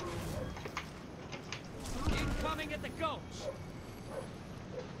 whatever. Incoming at the gulch.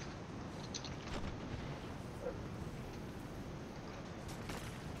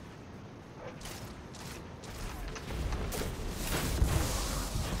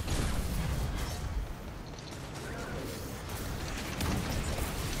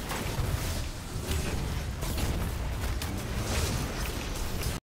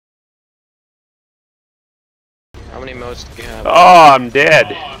 How many moats do you have? Oh, I'm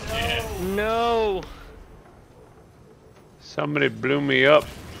dead. No! Somebody blew me up.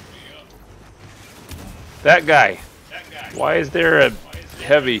 That guy. Why is there a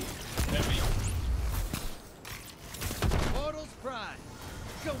heavy? Portals prime.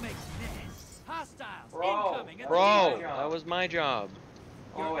 Go make mess. Hostiles incoming at the Bro, top. that was my job.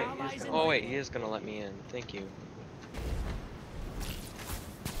 Oh wait, Oh wait, he is gonna let me in. Thank you.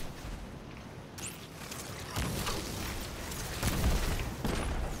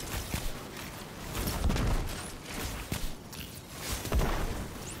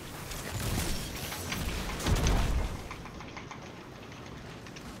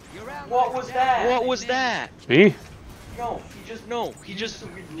 What was that? What was that? Me? No, He just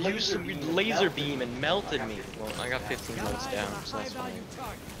used some laser beam and melted me. Well, I got 15 Got volts eyes down, on a so that's fine. high-value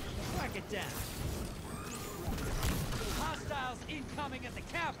target. Track it down. Hostiles incoming at the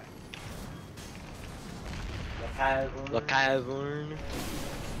cavern. The cavern.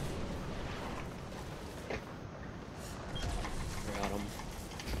 Got him.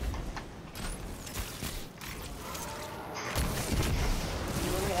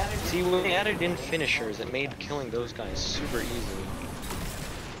 See, when they added in finishers, it made killing those guys super easy.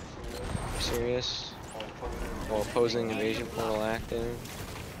 Serious? While opposing invasion portal active.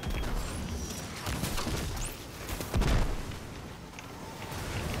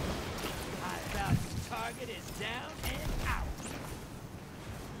 High-value target is down and out.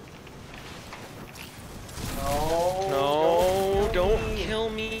 No, don't kill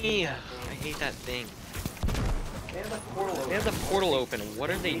me. I hate that thing. They have the portal open. What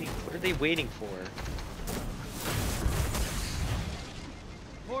are they waiting for?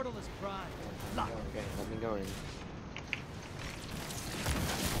 Portal is prime. Lock. Okay, let me go in.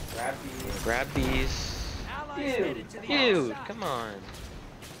 Grab these. Allies headed to the Dude, outside. come on.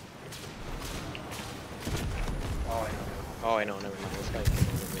 Oh, I know, never mind. This guy's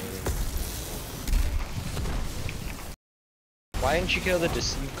killing me. Why didn't you kill the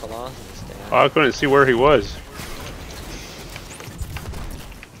deceived Colossus, Dan? Oh, I couldn't see where he was.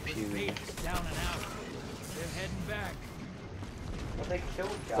 Pew. Down and out. They're heading back.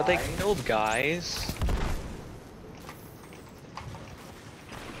 But they killed guys.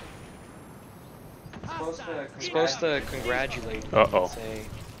 Hostiles Supposed to congratulate them Uh-oh. and say,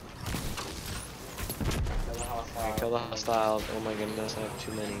 "Yeah, kill the hostiles." Oh my goodness, I have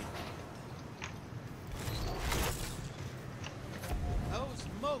too many. Those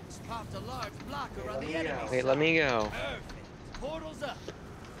smokes popped a large blocker on the enemy. Wait, let me go. Perfect. Portals up.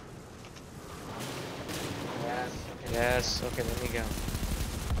 Yes, okay, let me go.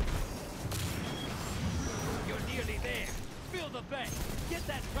 You're nearly there. Fill the bank. Get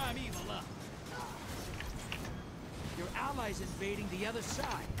that primeval up. Your allies invading the other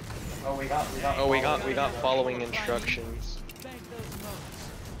side. Oh, we got following instructions. Bank those modes.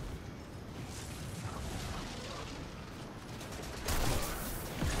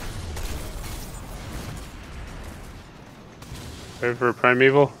 Ready for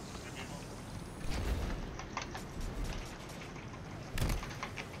Primeval?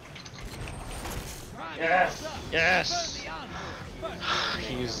 Yes. Yes!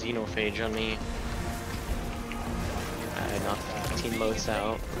 He used Xenophage on me. I knocked team modes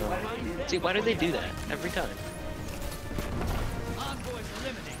out. No. See, why do they do that? Every time. Envoys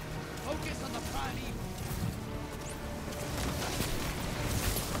eliminated. Focus on the primeval.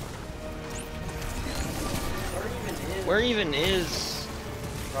 Where even is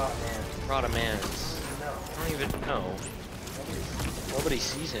Radaman's? I don't even know. Nobody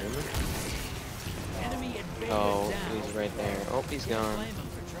sees him. Enemy invader Oh, down. he's right there. Oh, he's gone. Blame him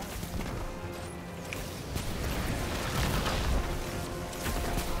for trying.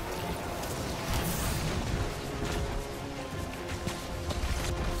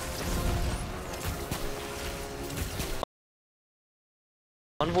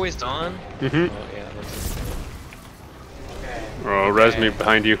 Envoy's done? Mm-hmm. Oh, yeah, that's Oh, res me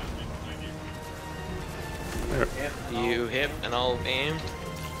behind you. There. you hit and I'll aim.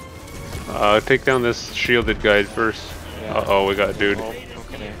 Take down this shielded guy first. Yeah. Uh-oh, we got a dude. Oh,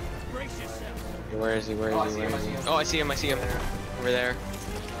 okay. Brace yourself. Where is he? Where is he? Where is he? Oh, I see him. I see him. Over there.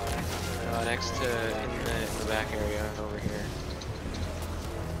 Next to in the back area over here.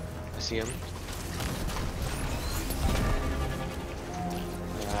 I see him.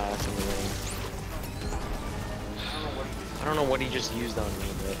 Ah, that's in the ring. I don't know what he just used on me,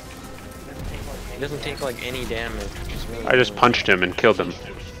 but he doesn't take like any damage. Which is really I just annoying. punched him and killed him.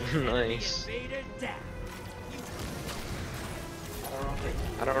 Nice. Invader down.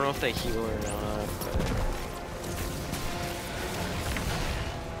 I don't know if they heal or not, but...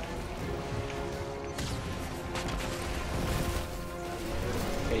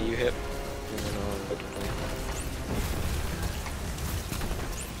 Okay, you hit. And then I'll look at that.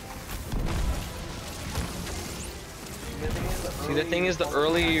 the thing is, the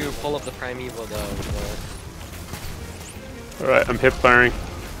earlier you pull up the primeval, the Alright, I'm hip firing.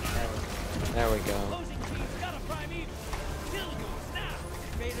 there we go. Got a primeval. Kill goes now.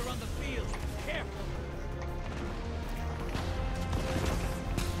 Raider on the field. Careful.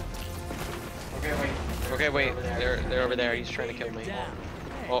 Okay, wait. Okay, wait, they're over there. He's trying to kill me.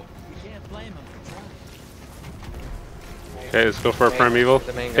 Oh, You can't blame him for trying. Okay, let's go for a primeval.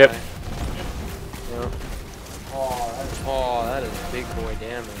 the main Hip. guy. Yep. Oh, that is big boy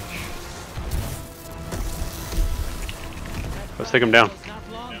damage. Let's take him down.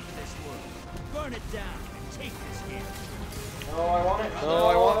 Not long for this world. Burn it down and take this game. No, I want it. No,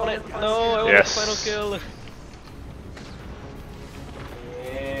 I want it. No, I want Yes. the final kill.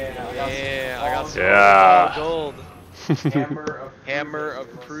 Yeah, I got some Yeah. gold. Hammer Hammer of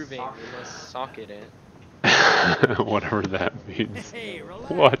proving. We must socket it. Whatever that means. Hey,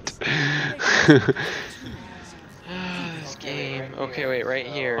 relax. What? This game. Okay, wait, right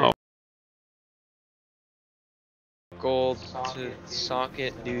here. Oh. Gold to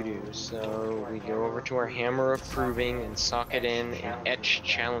socket doo-doo. So we go over to our hammer of proving and socket in an etch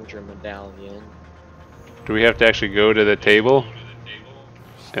challenger medallion. Do we have to actually go to the table?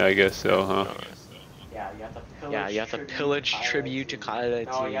 Yeah, I guess so, huh? Yeah, you have to pillage. Tribute to Kyle.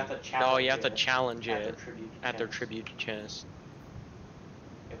 No, you have to challenge No, you have to it challenge at it their tribute at their chest. tribute chest.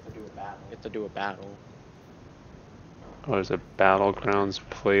 You have to do a battle. You have to do a battle. Oh, there's a Battlegrounds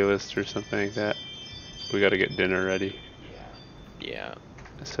playlist or something like that. We gotta get dinner ready. Yeah.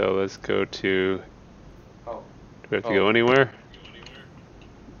 So let's go to... Oh. Do we have to go anywhere?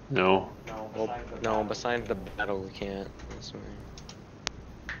 No. No, besides the battle, we can't. That's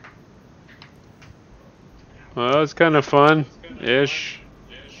right. Well, it's kind of fun-ish.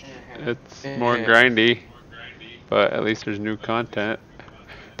 It's more grindy. But at least there's new content.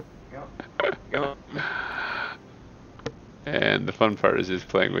 Yep. And the fun part is just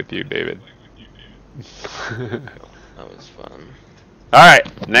playing with you, David. That was fun.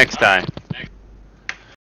 Alright, next time.